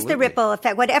 it is the ripple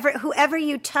effect. Whoever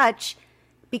you touch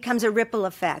becomes a ripple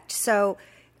effect. So,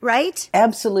 right?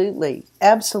 Absolutely.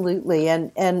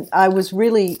 And I was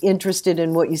really interested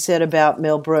in what you said about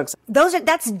Mel Brooks.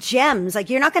 That's gems. Like,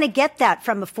 you're not going to get that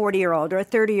from a 40-year-old or a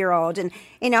 30-year-old. And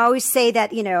I always say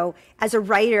that, as a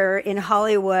writer in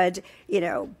Hollywood,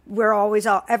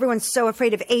 everyone's so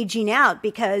afraid of aging out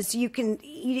because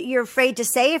you're afraid to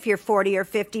say if you're 40 or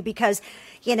 50 because,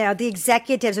 the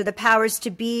executives or the powers to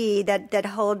be that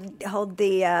hold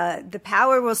the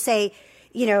power will say,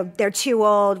 they're too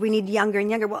old. We need younger and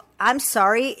younger. Well, I'm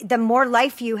sorry. The more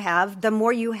life you have, the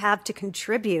more you have to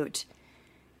contribute.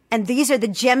 And these are the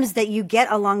gems that you get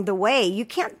along the way.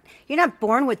 You're not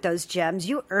born with those gems.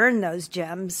 You earn those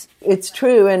gems. It's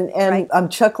true. And right? I'm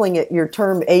chuckling at your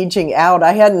term aging out.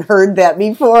 I hadn't heard that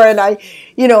before. And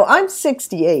I'm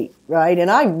 68, right? And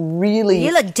I really...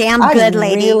 You look damn good,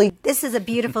 lady. This is a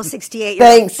beautiful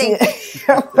 68-year-old. Thanks.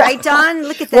 Right, Dawn?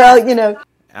 Look at that. Well,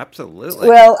 absolutely.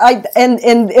 Well, and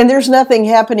there's nothing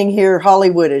happening here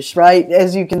Hollywoodish, right?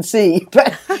 As you can see.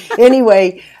 But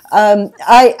anyway,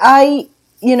 I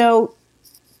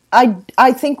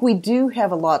think we do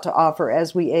have a lot to offer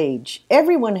as we age.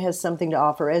 Everyone has something to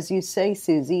offer, as you say,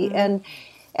 Susie. Mm-hmm.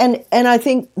 And I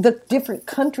think the different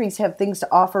countries have things to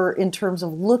offer in terms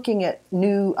of looking at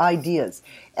new ideas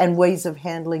and ways of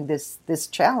handling this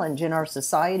challenge in our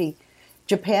society.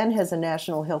 Japan has a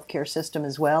national healthcare system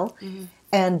as well. Mm-hmm.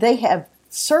 And they have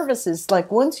services,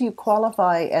 like once you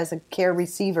qualify as a care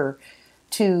receiver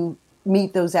to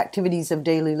meet those activities of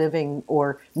daily living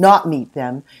or not meet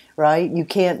them, right? You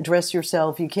can't dress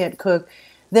yourself, you can't cook.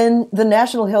 Then the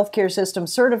national healthcare system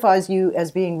certifies you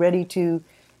as being ready to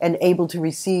and able to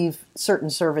receive certain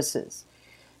services.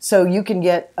 So you can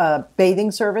get a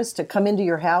bathing service to come into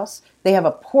your house. They have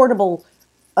a portable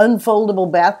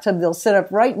unfoldable bathtub they'll set up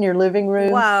right in your living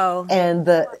room. Wow. And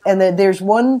then there's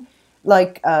one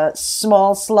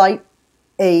small, slight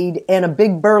aide and a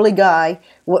big burly guy,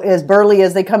 as burly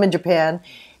as they come in Japan,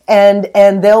 and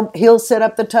he'll set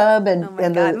up the tub and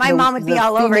my mom would be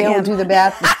all over him. Will do the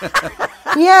bath.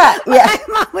 yeah. My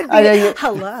mom would be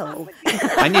hello.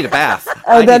 I need a bath.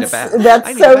 I need a bath.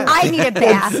 I need a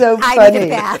bath. It's so funny. I need a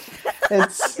bath.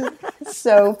 It's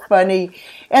so funny.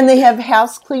 And they have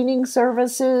house cleaning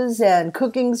services and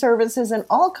cooking services and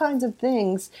all kinds of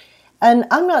things. And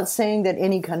I'm not saying that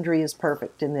any country is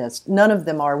perfect in this. None of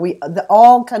them are.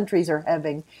 All countries are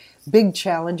having big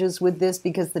challenges with this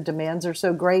because the demands are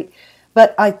so great.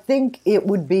 But I think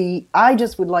I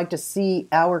just would like to see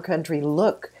our country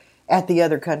look at the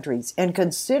other countries and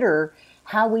consider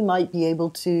how we might be able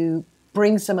to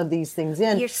bring some of these things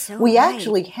in. You're so we right.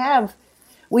 actually have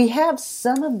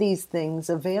some of these things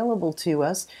available to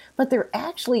us, but they're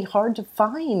actually hard to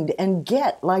find and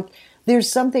get. Like,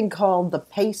 there's something called the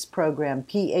PACE program,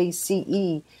 PACE,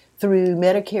 through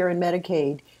Medicare and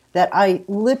Medicaid that I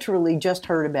literally just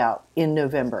heard about in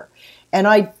November. And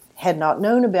I had not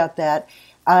known about that.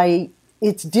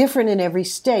 It's different in every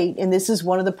state, and this is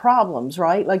one of the problems,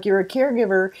 right? Like, you're a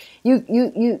caregiver,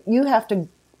 you have to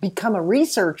become a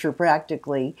researcher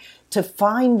practically to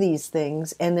find these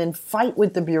things and then fight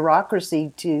with the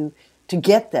bureaucracy to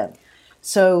get them.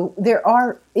 So there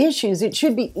are issues. It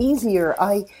should be easier.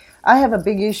 I have a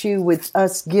big issue with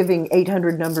us giving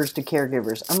 800 numbers to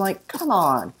caregivers. I'm like, come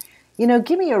on,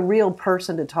 give me a real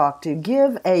person to talk to.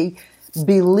 Give a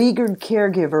beleaguered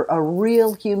caregiver a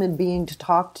real human being to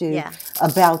talk to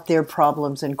about their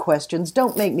problems and questions.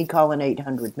 Don't make me call an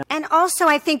 800 number. And also,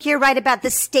 I think you're right about the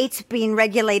states being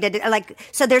regulated.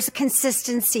 So there's a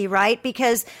consistency, right?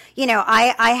 Because,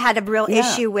 I had a real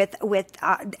issue with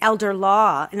elder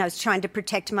law, and I was trying to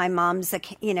protect my mom's,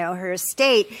 her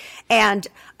estate. And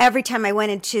every time I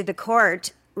went into the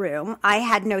court room, I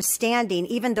had no standing,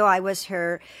 even though I was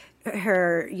her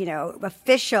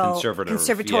official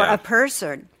conservator of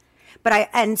person. But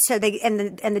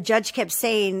the judge kept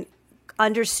saying,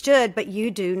 understood, but you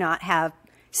do not have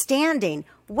standing.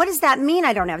 What does that mean?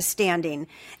 I don't have standing.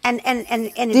 And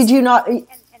did you not?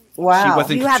 Wow. She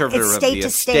wasn't conservator of the to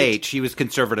estate. state. She was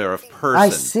conservator of person. I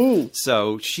see.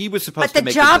 So she was supposed but to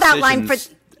make the job the outline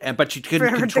decisions, but she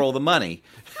couldn't control the money.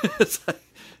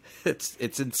 It's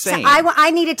So insane.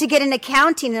 I needed to get an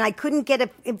accounting, and I couldn't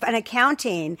get an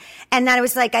accounting. And then I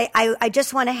was like, I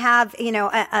just want to have,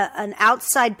 an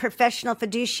outside professional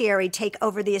fiduciary take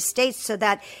over the estate so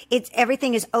that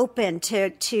everything is open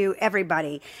to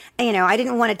everybody. I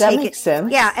didn't want to That take makes it.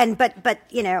 sense. Yeah. But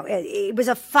it was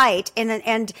a fight,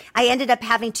 and I ended up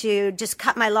having to just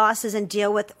cut my losses and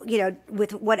deal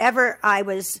with whatever I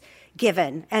was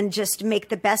given and just make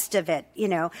the best of it,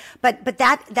 but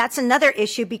that's another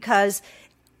issue because,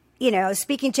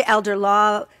 speaking to elder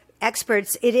law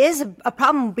experts, it is a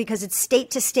problem because it's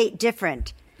state to state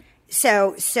different.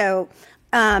 So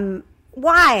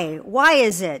why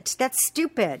is it? That's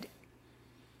stupid.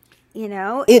 It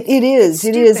is.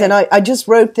 Stupid. It is. And I just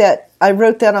wrote that. I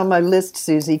wrote that on my list,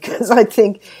 Susie, because I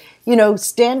think,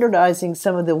 standardizing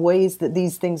some of the ways that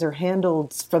these things are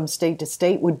handled from state to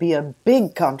state would be a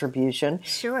big contribution.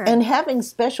 Sure. And having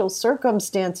special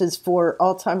circumstances for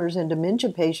Alzheimer's and dementia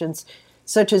patients,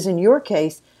 such as in your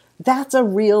case, that's a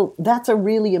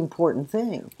really important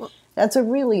thing. That's a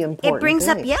really important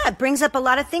thing. It brings up a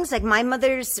lot of things. Like my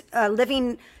mother's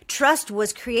living trust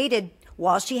was created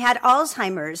while she had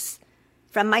Alzheimer's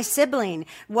from my sibling.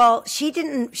 Well,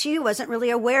 she wasn't really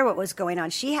aware what was going on.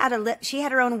 She had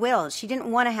her own will. She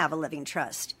didn't want to have a living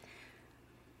trust.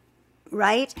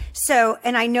 Right? So,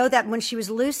 and I know that when she was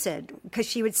lucid, because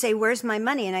she would say, "Where's my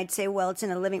money?" And I'd say, "Well, it's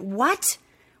in a living." What?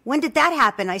 When did that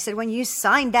happen? I said, "When you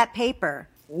signed that paper."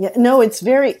 Yeah, no, it's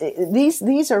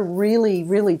these are really,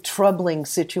 really troubling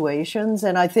situations.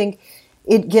 And I think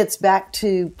it gets back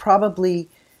to probably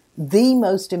the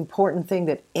most important thing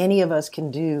that any of us can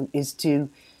do is to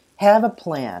have a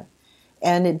plan.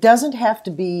 And it doesn't have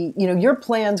to be, your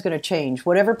plan's going to change.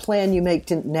 Whatever plan you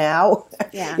make now,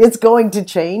 it's going to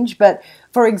change. But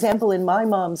for example, in my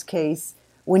mom's case,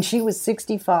 when she was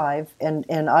 65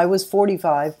 and I was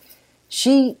 45,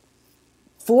 she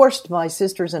forced my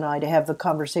sisters and I to have the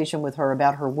conversation with her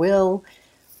about her will,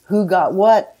 who got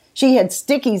what. She had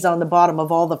stickies on the bottom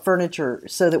of all the furniture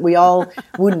so that we all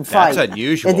wouldn't fight. That's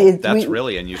unusual. That's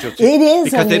really unusual. It is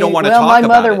because they don't want to well, talk my about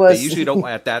mother it. Was, they usually don't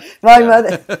want that. My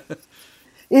mother.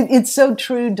 It's so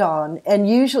true, Dawn. And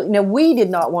usually, we did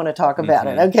not want to talk about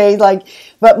it. Okay,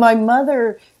 but my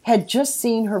mother had just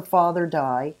seen her father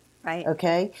die. Right.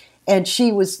 Okay, and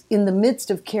she was in the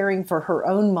midst of caring for her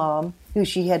own mom, who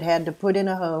she had to put in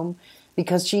a home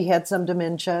because she had some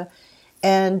dementia.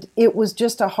 And it was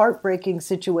just a heartbreaking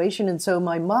situation. And so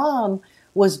my mom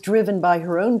was driven by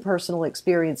her own personal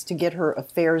experience to get her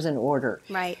affairs in order.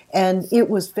 Right. And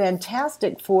it was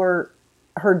fantastic for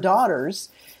her daughters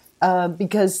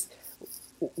because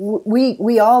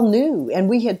we all knew, and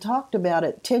we had talked about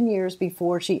it 10 years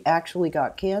before she actually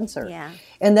got cancer. Yeah.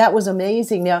 And that was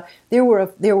amazing. Now, there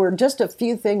were just a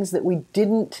few things that we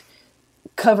didn't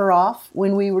cover off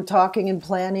when we were talking and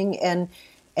planning,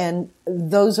 and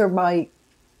those are my,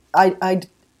 I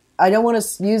don't want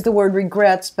to use the word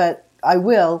regrets, but I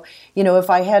will. If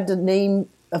I had to name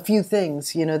a few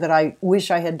things, that I wish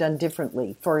I had done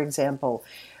differently, for example,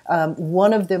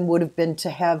 one of them would have been to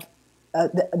have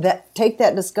take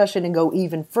that discussion and go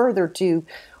even further to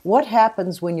what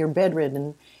happens when you're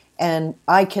bedridden and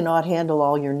I cannot handle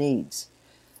all your needs,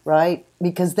 right?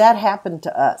 Because that happened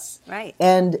to us, right?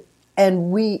 And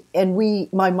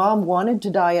my mom wanted to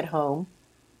die at home.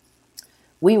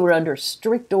 We were under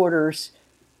strict orders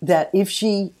that if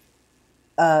she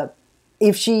had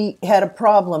a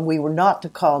problem, we were not to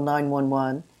call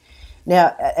 911.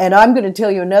 Now, and I'm going to tell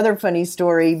you another funny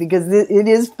story because it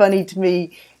is funny to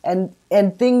me, and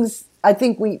things. I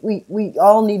think we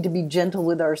all need to be gentle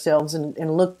with ourselves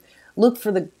and look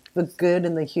for the good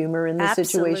and the humor in the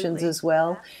situations as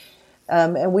well.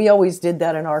 And we always did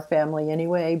that in our family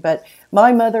anyway. But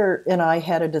my mother and I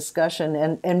had a discussion,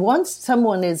 and once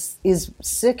someone is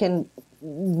sick and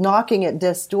knocking at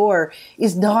death's door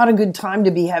is not a good time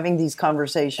to be having these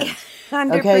conversations.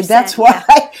 100%, okay, that's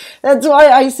why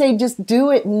I say just do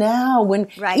it now.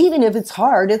 Even if it's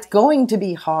hard, it's going to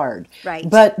be hard. Right.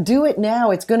 But do it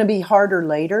now. It's going to be harder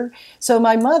later. So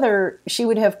my mother, she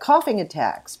would have coughing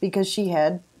attacks because she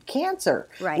had cancer,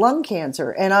 lung cancer,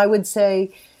 and I would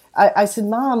say. I said,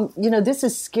 Mom, this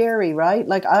is scary, right?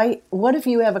 What if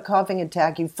you have a coughing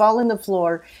attack, you fall on the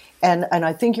floor, and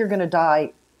I think you're going to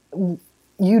die?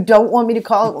 You don't want me to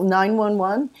call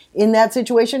 911 in that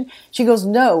situation? She goes,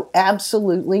 no,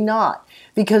 absolutely not,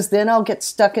 because then I'll get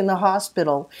stuck in the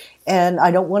hospital, and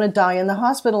I don't want to die in the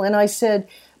hospital. And I said,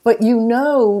 but you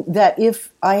know that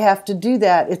if I have to do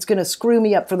that, it's going to screw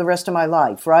me up for the rest of my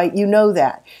life, right? You know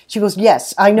that. She goes,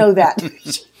 yes, I know that.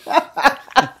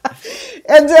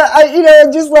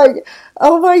 And just like,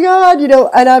 oh my God,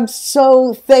 and I'm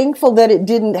so thankful that it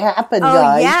didn't happen,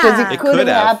 guys, because yeah. it could have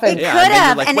happened. It could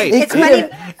have. Like, and wait, it's funny.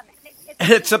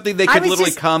 it's something they could literally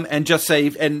just come and just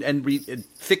say and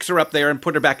fix her up there and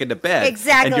put her back into bed.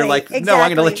 Exactly. And you're like, no, I'm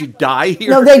going to let you die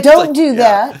here. No, they It's don't like, do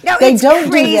that. No, they it's don't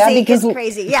crazy. do that because It's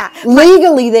crazy. Yeah.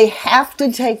 legally they have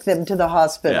to take them to the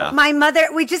hospital. Yeah. My mother,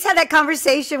 we just had that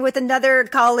conversation with another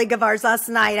colleague of ours last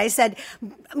night. I said,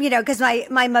 because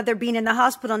my mother being in the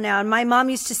hospital now, and my mom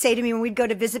used to say to me when we'd go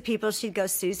to visit people, she'd go,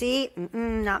 Susie,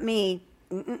 not me.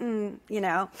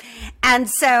 And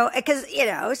so, because,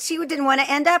 she didn't want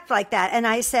to end up like that. And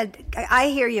I said, I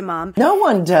hear you, Mom. No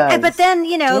one does. But then,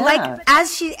 Yeah. like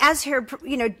as her,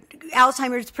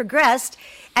 Alzheimer's progressed,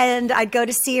 and I'd go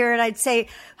to see her and I'd say,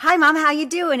 hi, Mom, how you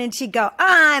doing? And she'd go,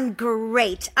 I'm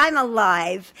great. I'm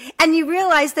alive. And you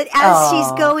realize that as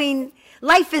she's going,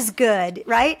 life is good,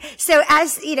 right? So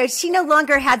as, she no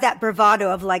longer had that bravado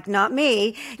of like, not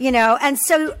me, and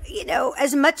so,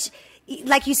 as much,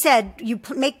 like you said, you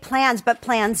make plans, but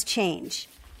plans change,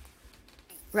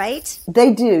 right?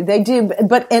 They do.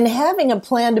 And having a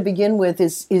plan to begin with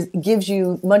is gives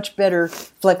you much better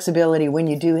flexibility when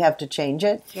you do have to change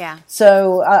it. Yeah.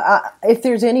 So if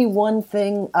there's any one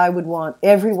thing I would want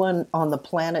everyone on the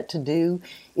planet to do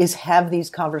is have these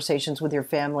conversations with your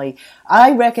family.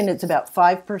 I reckon it's about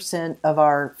 5% of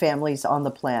our families on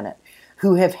the planet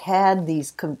who have had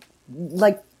these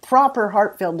proper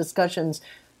heartfelt discussions,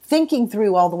 thinking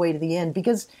through all the way to the end,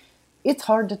 because it's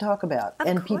hard to talk about,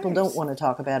 and people don't want to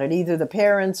talk about it, either the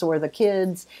parents or the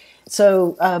kids.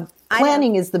 So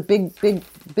planning is the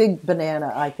big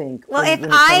banana, I think. Well,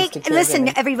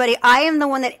 listen, everybody, I am the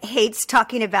one that hates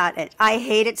talking about it. I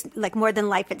hate it like more than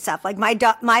life itself. Like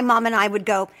my mom and I would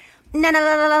go,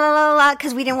 no,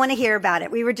 because we didn't want to hear about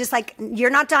it. We were just like, you're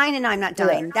not dying and I'm not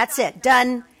dying. Yeah. That's it.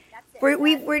 Done.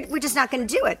 We're just not going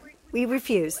to do it. We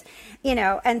refuse,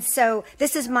 and so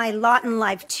this is my lot in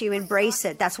life to embrace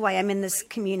it. That's why I'm in this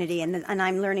community, and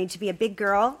I'm learning to be a big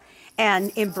girl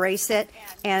and embrace it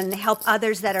and help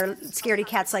others that are scaredy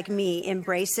cats like me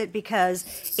embrace it, because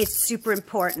it's super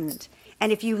important.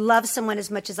 And if you love someone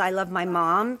as much as I love my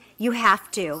mom, you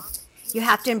have to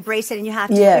embrace it, and you have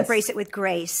to embrace it with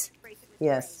grace.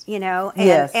 Yes.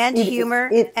 And humor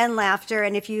and laughter.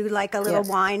 And if you like a little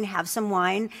wine, have some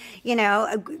wine.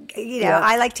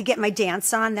 I like to get my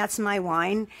dance on. That's my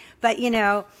wine. But,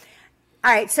 all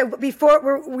right. So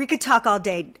before we could talk all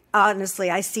day. Honestly,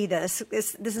 I see this. This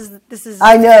is.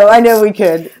 I know we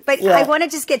could. But I want to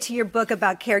just get to your book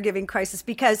about caregiving crisis,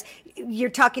 because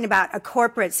you're talking about a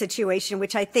corporate situation,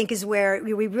 which I think is where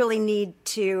we really need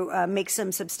to make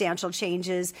some substantial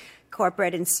changes,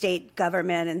 corporate and state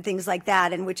government and things like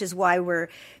that, and which is why we're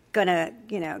going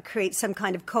to, create some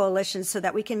kind of coalition so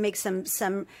that we can make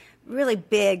some really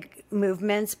big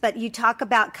movements. But you talk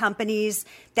about companies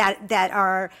that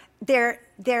are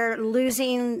they're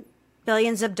losing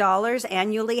billions of dollars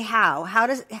annually.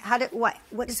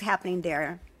 What is happening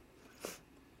there?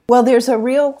 Well, there's a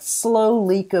real slow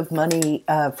leak of money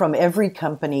from every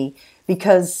company,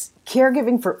 because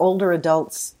caregiving for older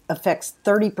adults affects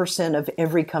 30% of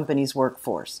every company's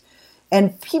workforce.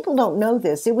 And people don't know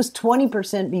this. It was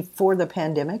 20% before the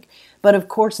pandemic, but of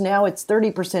course now it's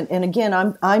 30%. And again,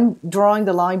 I'm drawing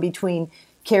the line between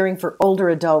caring for older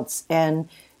adults and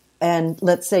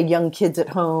let's say young kids at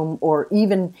home, or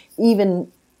even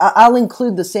I'll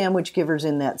include the sandwich givers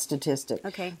in that statistic.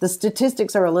 Okay. The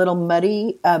statistics are a little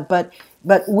muddy, but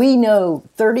we know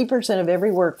 30% of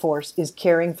every workforce is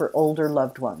caring for older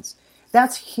loved ones.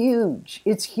 That's huge.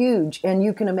 It's huge. And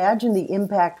you can imagine the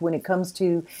impact when it comes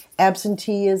to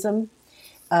absenteeism,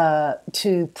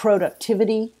 to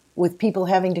productivity, with people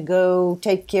having to go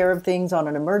take care of things on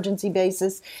an emergency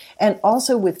basis, and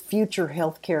also with future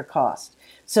healthcare costs.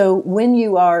 So when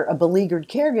you are a beleaguered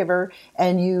caregiver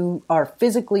and you are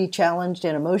physically challenged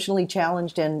and emotionally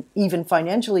challenged and even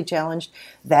financially challenged,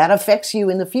 that affects you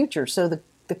in the future. So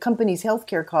the company's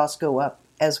healthcare costs go up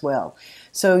as well.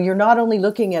 So you're not only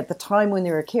looking at the time when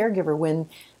they're a caregiver, when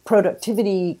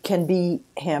productivity can be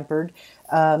hampered,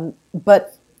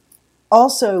 but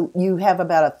also you have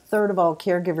about a third of all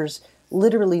caregivers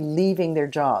literally leaving their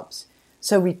jobs.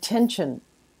 So retention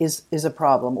is a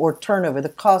problem, or turnover, the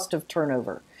cost of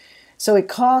turnover. So it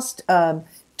costs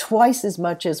twice as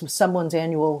much as someone's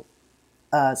annual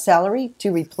salary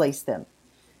to replace them.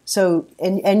 So,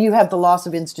 and you have the loss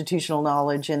of institutional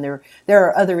knowledge, and there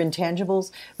are other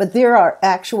intangibles, but there are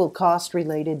actual costs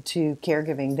related to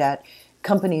caregiving that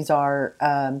companies are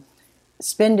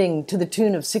spending to the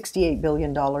tune of $68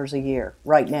 billion a year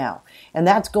right now. And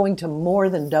that's going to more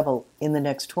than double in the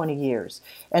next 20 years.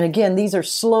 And again, these are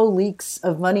slow leaks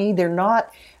of money. They're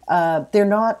not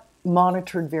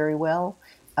monitored very well.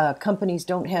 Companies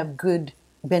don't have good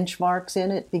benchmarks in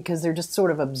it because they're just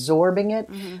sort of absorbing it.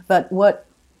 Mm-hmm. But what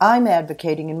I'm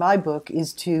advocating in my book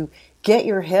is to get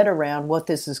your head around what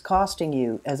this is costing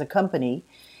you as a company.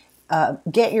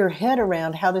 Get your head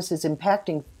around how this is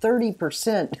impacting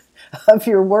 30% of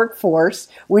your workforce,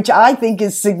 which I think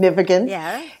is significant.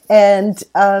 Yeah. And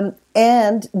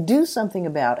do something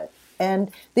about it. And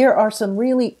there are some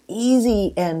really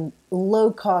easy and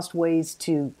low-cost ways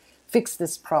to fix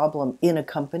this problem in a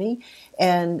company.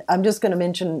 And I'm just going to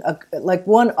mention, like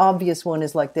one obvious one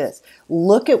is like this.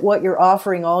 Look at what you're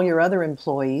offering all your other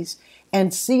employees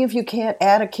and see if you can't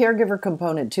add a caregiver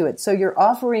component to it. So you're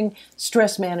offering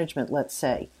stress management, let's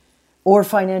say, or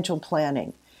financial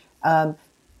planning.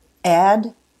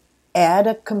 Add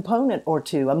a component or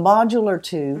two, a module or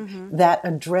two that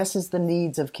addresses the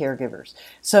needs of caregivers.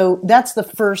 So that's the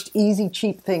first easy,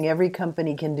 cheap thing every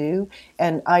company can do.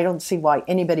 And I don't see why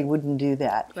anybody wouldn't do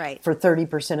that for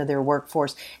 30% of their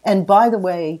workforce. And by the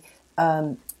way,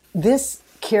 this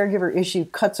caregiver issue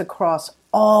cuts across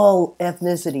all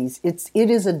ethnicities. It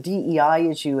is a DEI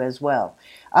issue as well.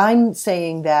 I'm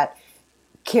saying that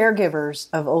caregivers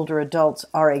of older adults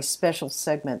are a special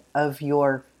segment of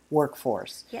your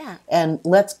workforce. Yeah. And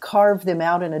let's carve them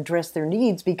out and address their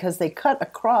needs because they cut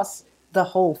across the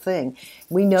whole thing.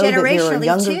 We know that there are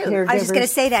younger too. caregivers. I was just going to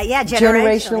say that. Yeah,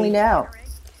 generationally now.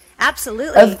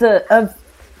 Absolutely.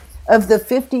 Of the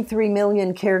 53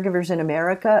 million caregivers in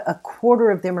America, a quarter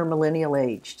of them are millennial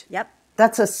aged. Yep.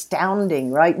 That's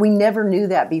astounding, right? We never knew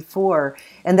that before.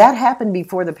 And that happened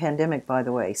before the pandemic, by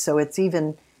the way. So it's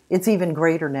even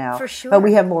greater now. For sure. But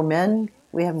we have more men,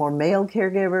 we have more male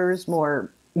caregivers,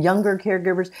 more younger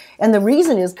caregivers. And the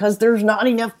reason is because there's not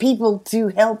enough people to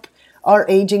help our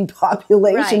aging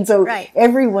population.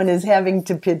 Everyone is having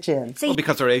to pitch in. Well,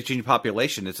 because our aging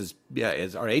population is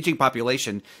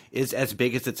as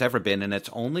big as it's ever been, and it's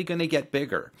only going to get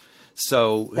bigger.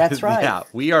 So that's right. Yeah,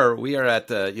 we are at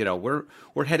the,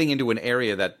 we're heading into an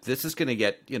area that this is going to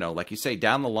get, like you say,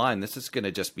 down the line, this is going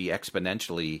to just be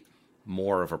exponentially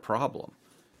more of a problem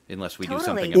unless we do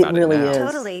something about it now.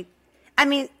 Totally. I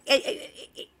mean,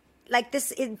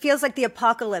 it feels like the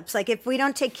apocalypse. Like if we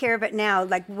don't take care of it now,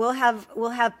 like we'll have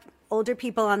older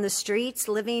people on the streets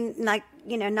living like,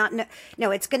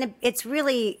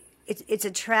 it's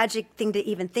a tragic thing to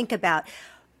even think about.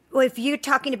 Well, if you're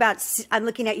talking about, I'm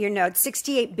looking at your notes,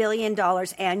 $68 billion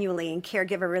annually in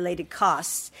caregiver-related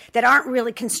costs that aren't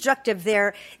really constructive.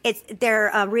 They're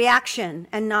a reaction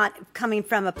and not coming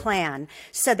from a plan.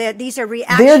 So these are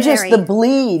reactionary. They're just the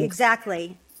bleed.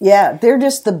 Exactly. Yeah, they're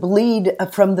just the bleed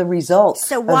from the results.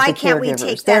 So why can't we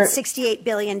take that $68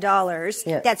 billion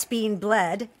that's being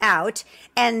bled out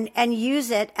and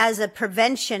use it as a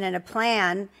prevention and a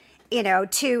plan?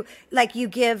 To like you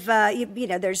give,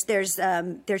 there's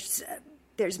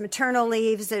maternal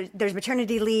leaves, there's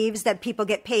maternity leaves that people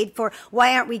get paid for.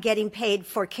 Why aren't we getting paid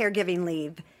for caregiving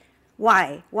leave?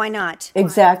 Why? Why not?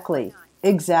 Exactly.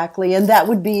 And that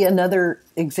would be another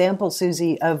example,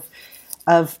 Susie, of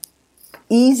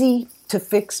easy to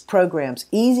fix programs,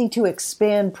 easy to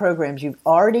expand programs. You've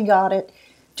already got it.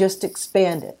 Just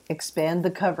expand it. Expand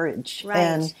the coverage. Right.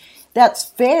 And that's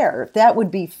fair. That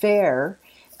would be fair.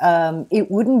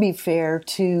 It wouldn't be fair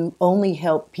to only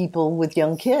help people with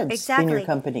young kids in your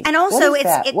company. And also,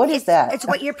 what is that? It's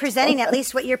what you're presenting. At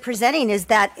least what you're presenting is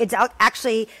that it's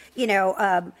actually,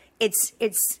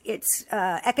 it's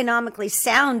economically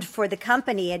sound for the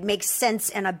company. It makes sense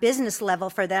on a business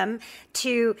level for them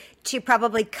to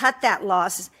probably cut that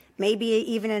loss, maybe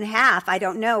even in half. I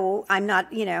don't know. I'm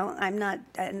not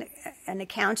an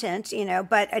accountant,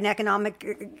 but an economic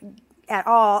at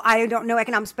all. I don't know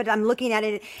economics, but I'm looking at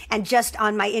it and just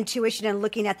on my intuition and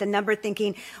looking at the number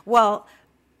thinking, well,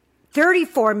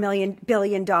 $34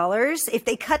 billion, if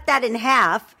they cut that in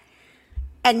half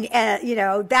and,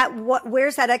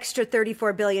 where's that extra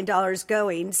 $34 billion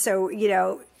going?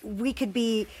 So, we could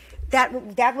be, that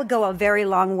would go a very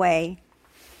long way.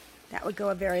 That would go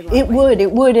a very long way.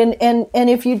 It would. And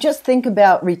if you just think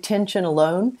about retention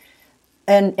alone,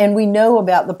 and we know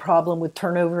about the problem with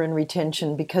turnover and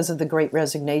retention because of the Great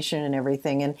Resignation and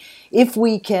everything. And if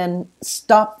we can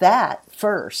stop that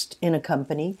first in a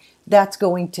company, that's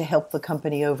going to help the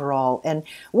company overall. And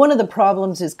one of the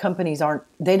problems is companies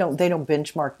they don't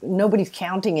benchmark. Nobody's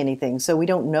counting anything, so we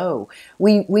don't know.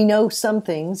 We know some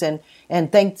things, and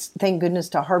thank goodness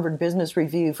to Harvard Business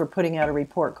Review for putting out a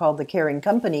report called The Caring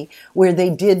Company, where they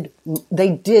did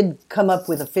come up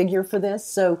with a figure for this.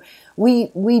 So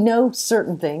we know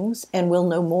certain things, and we'll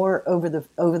know more over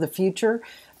the future.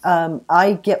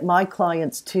 I get my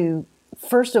clients to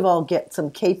first of all get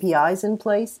some KPIs in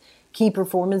place, key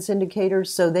performance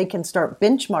indicators, so they can start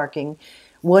benchmarking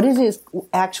what it is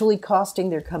actually costing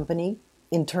their company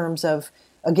in terms of,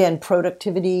 again,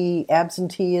 productivity,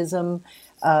 absenteeism,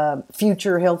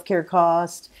 future healthcare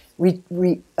costs,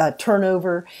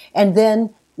 turnover, and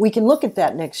then we can look at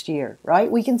that next year, right?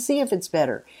 We can see if it's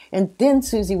better. And then,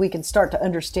 Susie, we can start to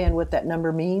understand what that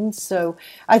number means. So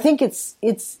I think it's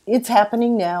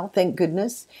happening now, thank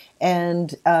goodness.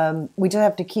 And we just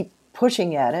have to keep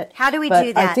pushing at it. How do we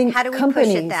do that? How do we push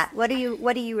at that? What do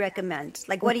you recommend?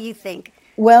 Like, what do you think?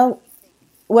 Well,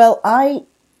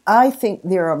 I think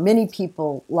there are many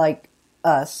people like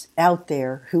us out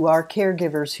there who are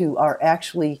caregivers who are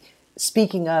actually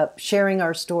speaking up, sharing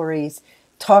our stories,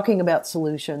 talking about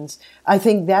solutions. I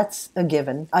think that's a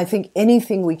given. I think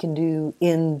anything we can do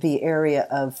in the area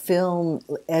of film,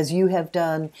 as you have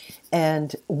done,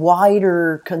 and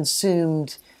wider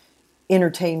consumed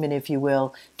entertainment, if you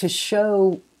will, to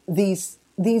show these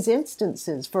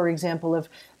instances, for example,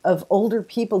 of older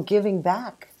people giving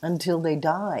back until they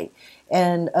die.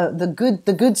 And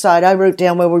the good side, I wrote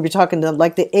down when we were talking to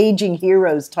like the aging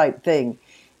heroes type thing.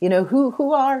 You know,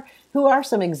 who are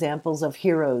some examples of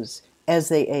heroes as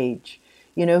they age,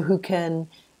 you know,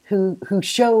 who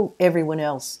show everyone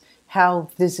else how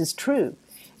this is true.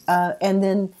 And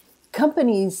then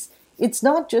companies, it's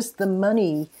not just the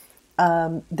money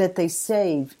that they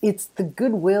save, it's the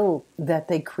goodwill that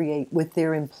they create with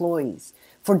their employees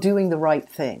for doing the right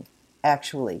thing,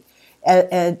 actually.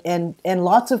 And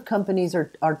lots of companies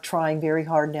are trying very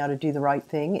hard now to do the right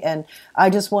thing. And I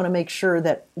just want to make sure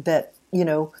that you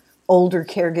know, older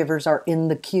caregivers are in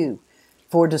the queue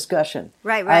for discussion.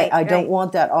 Right. I don't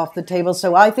want that off the table.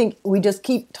 So I think we just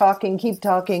keep talking,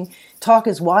 talk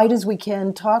as wide as we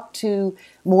can, talk to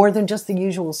more than just the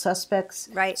usual suspects,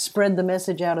 right. Spread the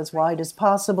message out as wide as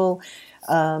possible.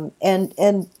 And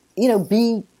you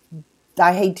know,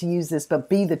 I hate to use this, but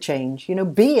be the change, you know,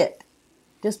 be it.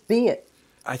 Just be it.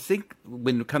 I think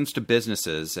when it comes to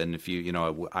businesses, and if you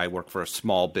know, I work for a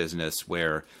small business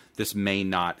where this may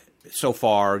not, so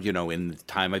far, you know, in the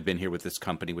time I've been here with this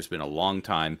company, which has been a long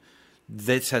time,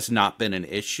 this has not been an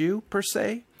issue per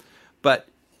se. But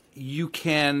you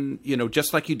can, you know,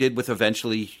 just like you did with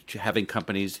eventually having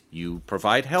companies, you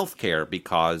provide health care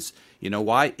because, you know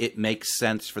why? It makes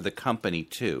sense for the company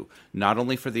too, not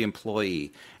only for the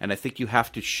employee. And I think you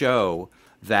have to show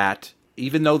that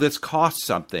even though this costs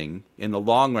something, in the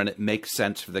long run, it makes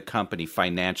sense for the company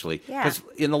financially. Because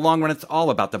in the long run, it's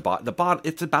all about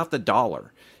it's about the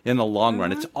dollar. In the long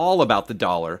run, it's all about the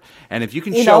dollar. And if you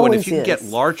can show, and if you can get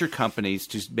larger companies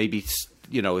to maybe,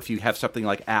 you know, if you have something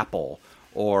like Apple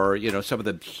or, you know, some of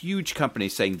the huge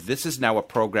companies saying, this is now a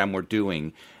program we're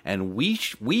doing, and we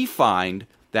find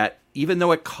that even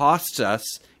though it costs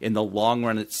us, in the long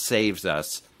run, it saves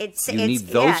us. You need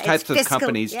those types of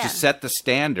companies to set the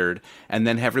standard and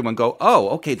then have everyone go, oh,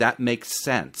 okay, that makes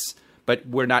sense. But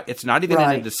it's not even in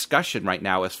a discussion right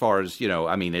now as far as, you know,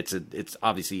 I mean, it's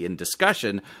obviously in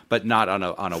discussion, but not on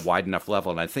a wide enough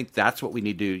level. And I think that's what we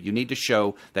need to do. You need to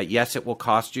show that, yes, it will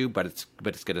cost you, but it's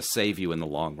going to save you in the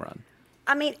long run.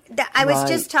 I mean, I was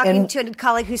just talking to a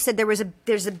colleague who said there's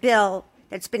a bill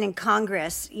that's been in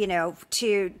Congress, you know,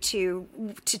 to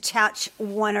touch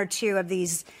one or two of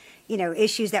these, you know,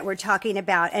 issues that we're talking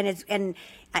about,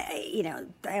 you know,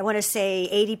 I want to say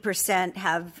 80%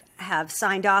 have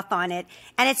signed off on it,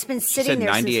 and it's been sitting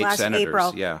there since last senators,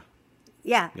 April.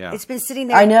 Yeah, it's been sitting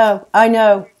there. I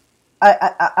know.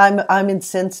 I'm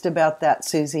incensed about that,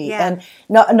 Susie. Yeah. And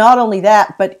not only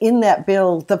that, but in that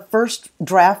bill, the first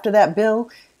draft of that bill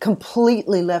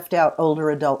completely left out older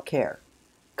adult care.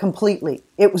 Completely.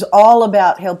 It was all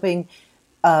about helping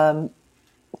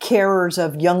carers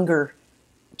of younger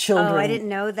children. Oh, I didn't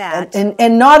know that.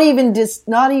 And not even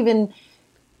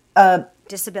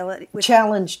disability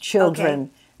challenged children.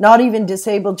 Okay. Not even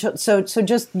disabled children. So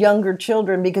just younger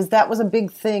children, because that was a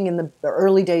big thing in the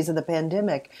early days of the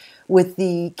pandemic with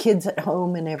the kids at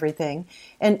home and everything.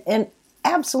 And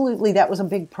absolutely, that was a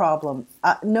big problem.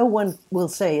 No one will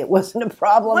say it wasn't a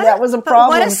problem. That was a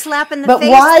problem. What a slap in the face,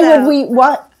 why would we?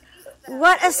 What?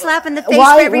 What a slap in the face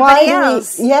for everybody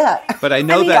else. Yeah. But I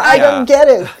know I mean, that I don't get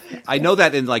it. I know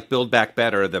that in like Build Back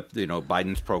Better,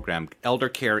 Biden's program, elder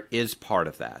care is part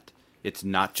of that. It's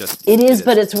not just It is,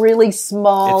 but it's really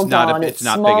small. It's not. Dawn. It's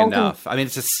not small big enough. I mean,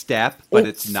 it's a step, but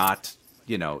it's not.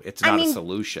 It's not a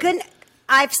solution.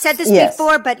 I've said this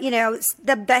before, but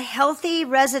the healthy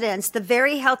residents, the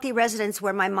very healthy residents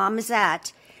where my mom is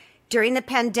at during the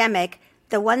pandemic,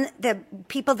 the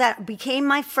people that became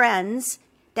my friends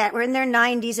that were in their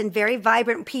 90s and very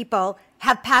vibrant people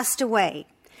have passed away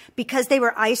because they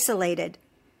were isolated,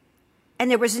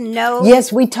 and there was no.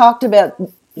 Yes, we talked about.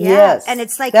 Yeah. Yes, and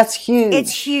it's like that's huge.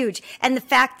 It's huge, and the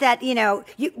fact that you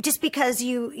just because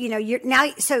you're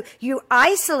now so you're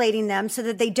isolating them so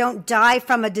that they don't die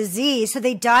from a disease, so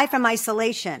they die from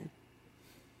isolation.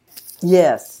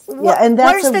 Yes, yeah, and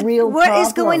that's a real problem. What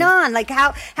is going on? Like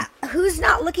how who's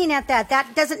not looking at that?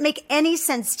 That doesn't make any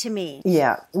sense to me.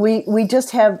 Yeah, we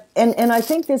just have, and I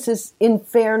think this is, in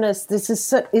fairness, this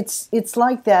is it's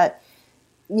like that.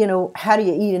 How do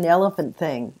you eat an elephant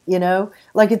thing?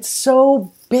 Like it's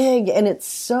so big and it's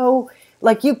so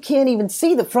like you can't even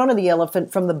see the front of the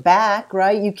elephant from the back,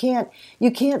 right? You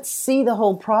can't see the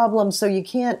whole problem, so you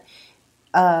can't.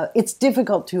 It's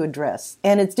difficult to address,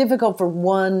 and it's difficult for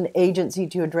one agency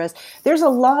to address. There's a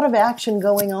lot of action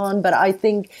going on, but I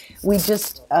think we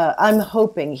just. I'm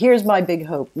hoping. Here's my big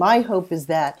hope. My hope is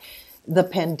that the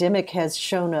pandemic has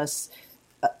shown us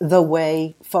the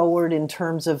way forward in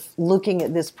terms of looking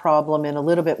at this problem in a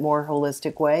little bit more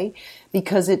holistic way,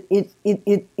 because it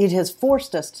has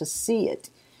forced us to see it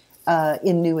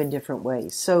in new and different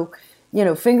ways. So,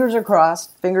 fingers are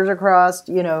crossed,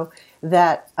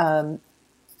 that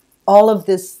all of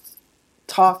this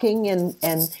talking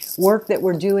and work that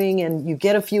we're doing, and you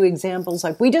get a few examples,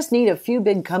 like we just need a few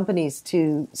big companies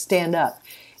to stand up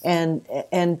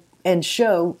and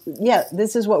show,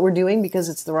 this is what we're doing because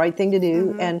it's the right thing to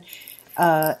do.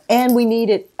 Mm-hmm. And we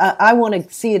need it. I want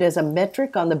to see it as a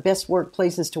metric on the best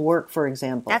workplaces to work, for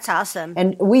example. That's awesome.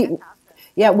 And we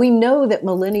know that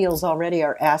millennials already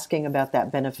are asking about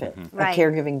that benefit, a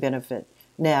caregiving benefit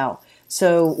now.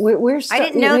 So we're I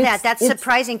didn't know that. That's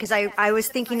surprising, because I was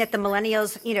thinking that the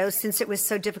millennials, since it was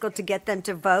so difficult to get them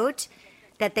to vote,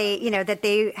 that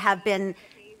they have been.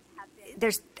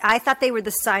 I thought they were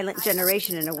the silent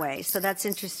generation in a way, so that's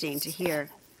interesting to hear.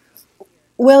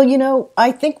 Well,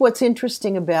 I think what's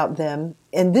interesting about them,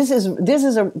 and this is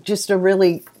just a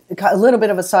little bit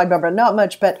of a sidebar, but not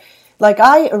much. But like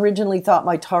I originally thought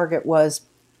my target was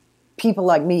people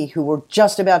like me who were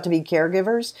just about to be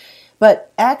caregivers,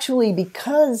 but actually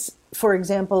because, for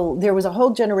example, there was a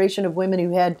whole generation of women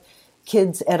who had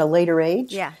kids at a later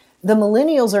age. Yeah. The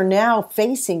millennials are now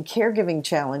facing caregiving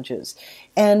challenges.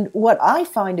 And what I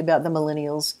find about the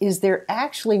millennials is they're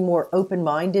actually more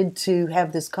open-minded to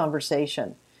have this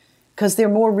conversation, because they're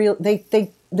more real.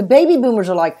 The baby boomers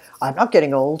are like, I'm not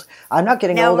getting old. I'm not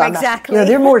getting old. Exactly.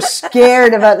 They're more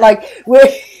scared about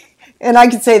and I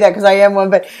can say that because I am one,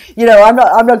 but I'm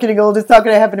not getting old. It's not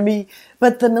going to happen to me.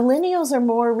 But the millennials are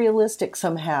more realistic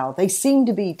somehow. They seem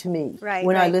to be to me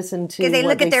when I listen to because they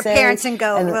look at their parents and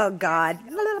go, "Oh God."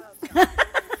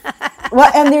 Well,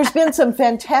 and there's been some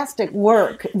fantastic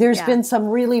work. There's been some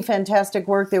really fantastic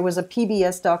work. There was a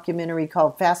PBS documentary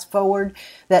called Fast Forward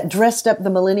that dressed up the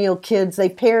millennial kids. They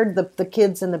paired the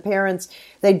kids and the parents.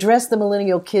 They dressed the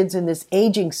millennial kids in this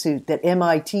aging suit that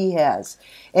MIT has.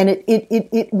 And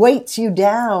it weights you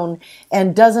down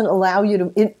and doesn't allow you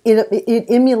to, it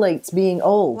emulates being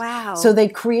old. Wow. So they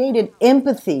created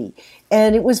empathy,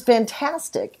 and it was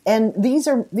fantastic. And these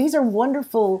are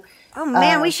wonderful. Oh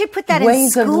man, we should put that in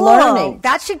ways school. Of learning.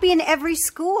 That should be in every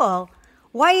school.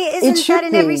 Why isn't that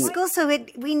in every school? So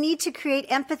we need to create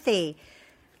empathy.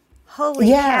 Holy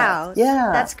cow.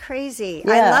 Yeah. That's crazy.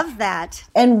 Yeah. I love that.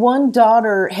 And one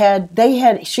daughter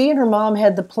she and her mom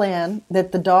had the plan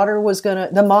that the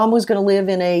mom was going to live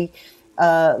in a,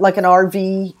 like an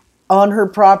RV on her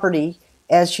property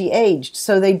as she aged.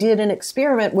 So they did an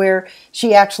experiment where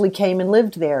she actually came and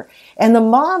lived there. And the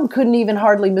mom couldn't even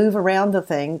hardly move around the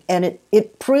thing. And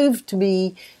it proved to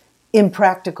be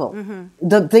impractical. Mm-hmm.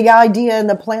 The idea and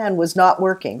the plan was not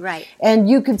working. Right. And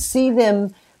you could see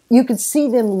them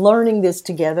learning this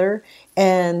together,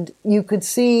 and you could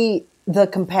see the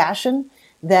compassion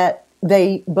that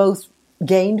they both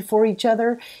gained for each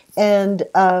other, and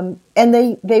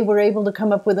they were able to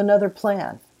come up with another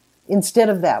plan instead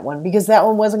of that one, because that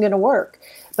one wasn't going to work.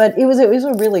 But it was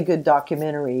a really good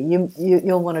documentary.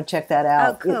 You'll want to check that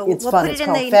out. Oh, cool. It's fun. It's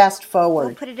called Fast Forward.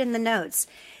 We'll put it in the notes.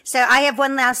 So I have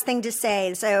one last thing to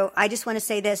say. So I just want to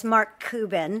say this: Mark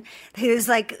Cuban, who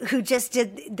just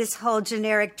did this whole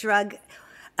generic drug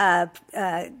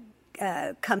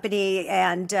company,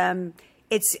 and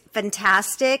it's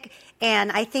fantastic.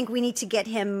 And I think we need to get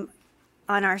him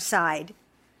on our side.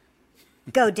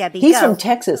 Go, Debbie. He's go. from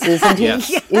Texas, isn't he?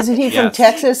 Yes. Isn't he from Yes.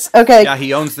 Texas? Okay. Yeah,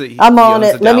 he owns the. I'm he on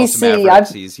owns it. the Let me Dallas see.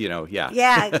 Mavericks. He's, yeah.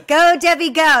 Yeah, go, Debbie,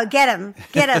 go. Get him.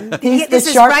 He's This the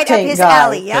is Shark right Tank up his guy.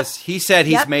 alley. Yep. Because he said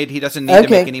Yep. he doesn't need to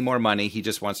Okay. make any more money. He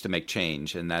just wants to make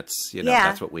change, and that's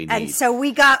that's what we need. And so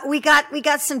we got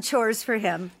some chores for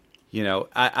him.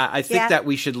 I think Yeah. that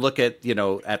we should look at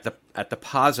at the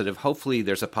positive. Hopefully,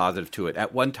 there's a positive to it.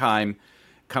 At one time,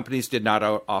 companies did not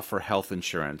offer health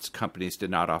insurance. Companies did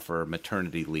not offer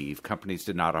maternity leave. Companies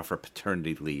did not offer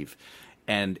paternity leave.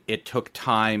 And it took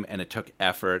time and it took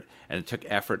effort, and it took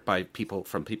effort by people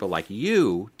like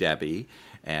you, Debbie,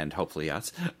 and hopefully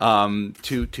us,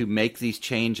 to make these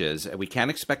changes. We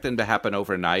can't expect them to happen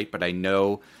overnight, but I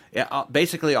know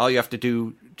basically all you have to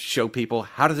do to show people,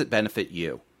 how does it benefit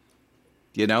you?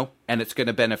 And it's going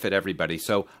to benefit everybody.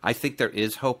 So I think there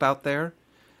is hope out there.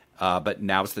 But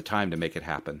now's the time to make it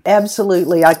happen.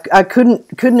 Absolutely. I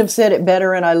couldn't have said it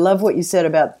better, and I love what you said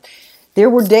about there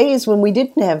were days when we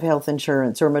didn't have health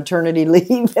insurance or maternity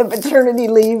leave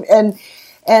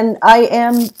and I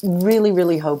am really,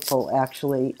 really hopeful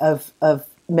actually of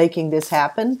making this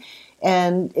happen.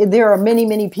 And there are many,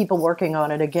 many people working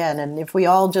on it again, and if we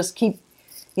all just keep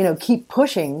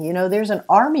pushing, there's an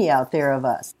army out there of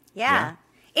us. Yeah.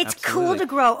 It's absolutely. cool to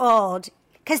grow old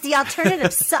because the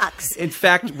alternative sucks. In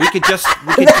fact, we could That's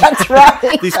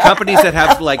right. these companies that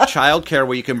have like childcare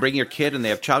where you can bring your kid and they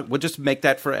have we'll just make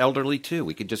that for elderly too.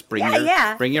 We could just bring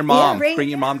your mom, bring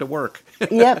your mom to work.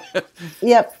 Yep,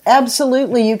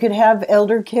 absolutely. You could have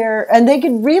elder care, and they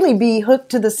could really be hooked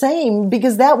to the same,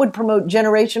 because that would promote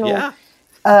generational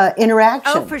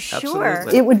interaction. Oh, for sure.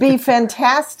 Absolutely. It would be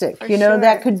fantastic. For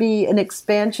that sure. could be an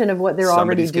expansion of what they're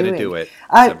already doing. Somebody's going to do it.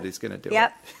 Somebody's going to do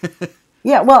Yep. it.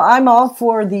 Yeah, well, I'm all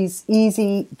for these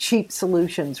easy, cheap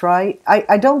solutions, right?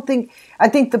 I think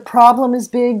the problem is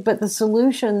big, but the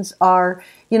solutions are,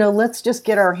 let's just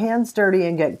get our hands dirty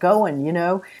and get going,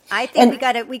 I think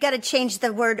we got to change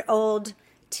the word old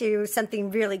to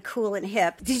something really cool and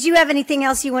hip. Did you have anything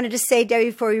else you wanted to say, Debbie,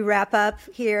 before we wrap up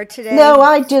here today? No,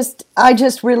 I just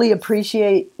really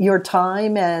appreciate your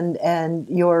time and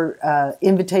your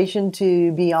invitation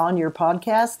to be on your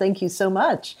podcast. Thank you so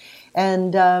much.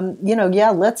 And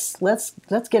let's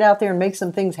get out there and make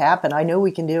some things happen. I know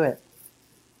we can do it.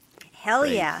 Hell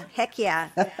yeah. Heck yeah.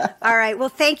 All right. Well,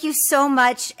 thank you so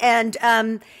much. And,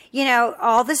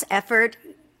 all this effort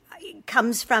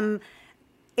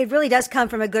it really does come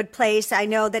from a good place. I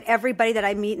know that everybody that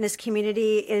I meet in this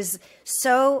community is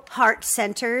so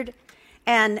heart-centered.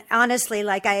 And honestly,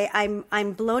 like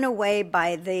I'm blown away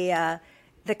by the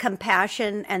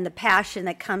compassion and the passion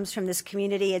that comes from this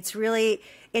community. It's really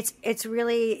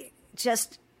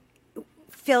just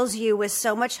fills you with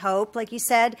so much hope, like you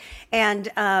said,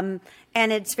 and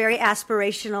it's very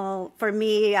aspirational for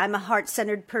me. I'm a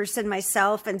heart-centered person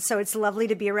myself, and so it's lovely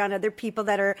to be around other people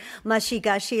that are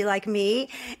mushy-gushy like me,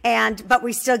 but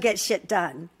we still get shit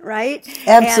done, right?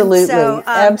 Absolutely, and so,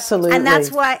 absolutely. And that's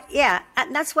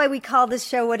why we call this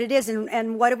show what it is.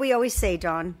 And what do we always say,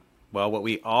 Dawn? Well, what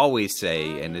we always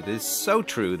say, and it is so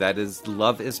true, that is,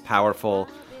 love is powerful,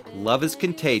 love is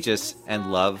contagious,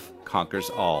 and love conquers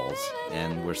alls.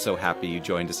 And we're so happy you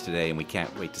joined us today, and we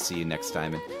can't wait to see you next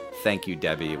time. And thank you,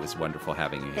 Debbie. It was wonderful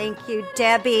having you here. Thank you,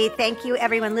 Debbie. Thank you,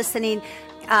 everyone listening.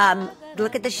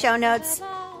 Look at the show notes.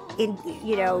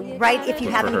 Write if you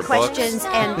have any questions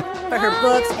and for her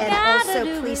books, and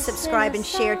also please subscribe and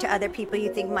share to other people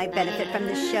you think might benefit from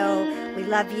this show. We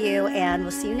love you, and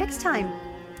we'll see you next time.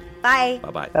 Bye.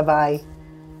 Bye-bye. Bye-bye.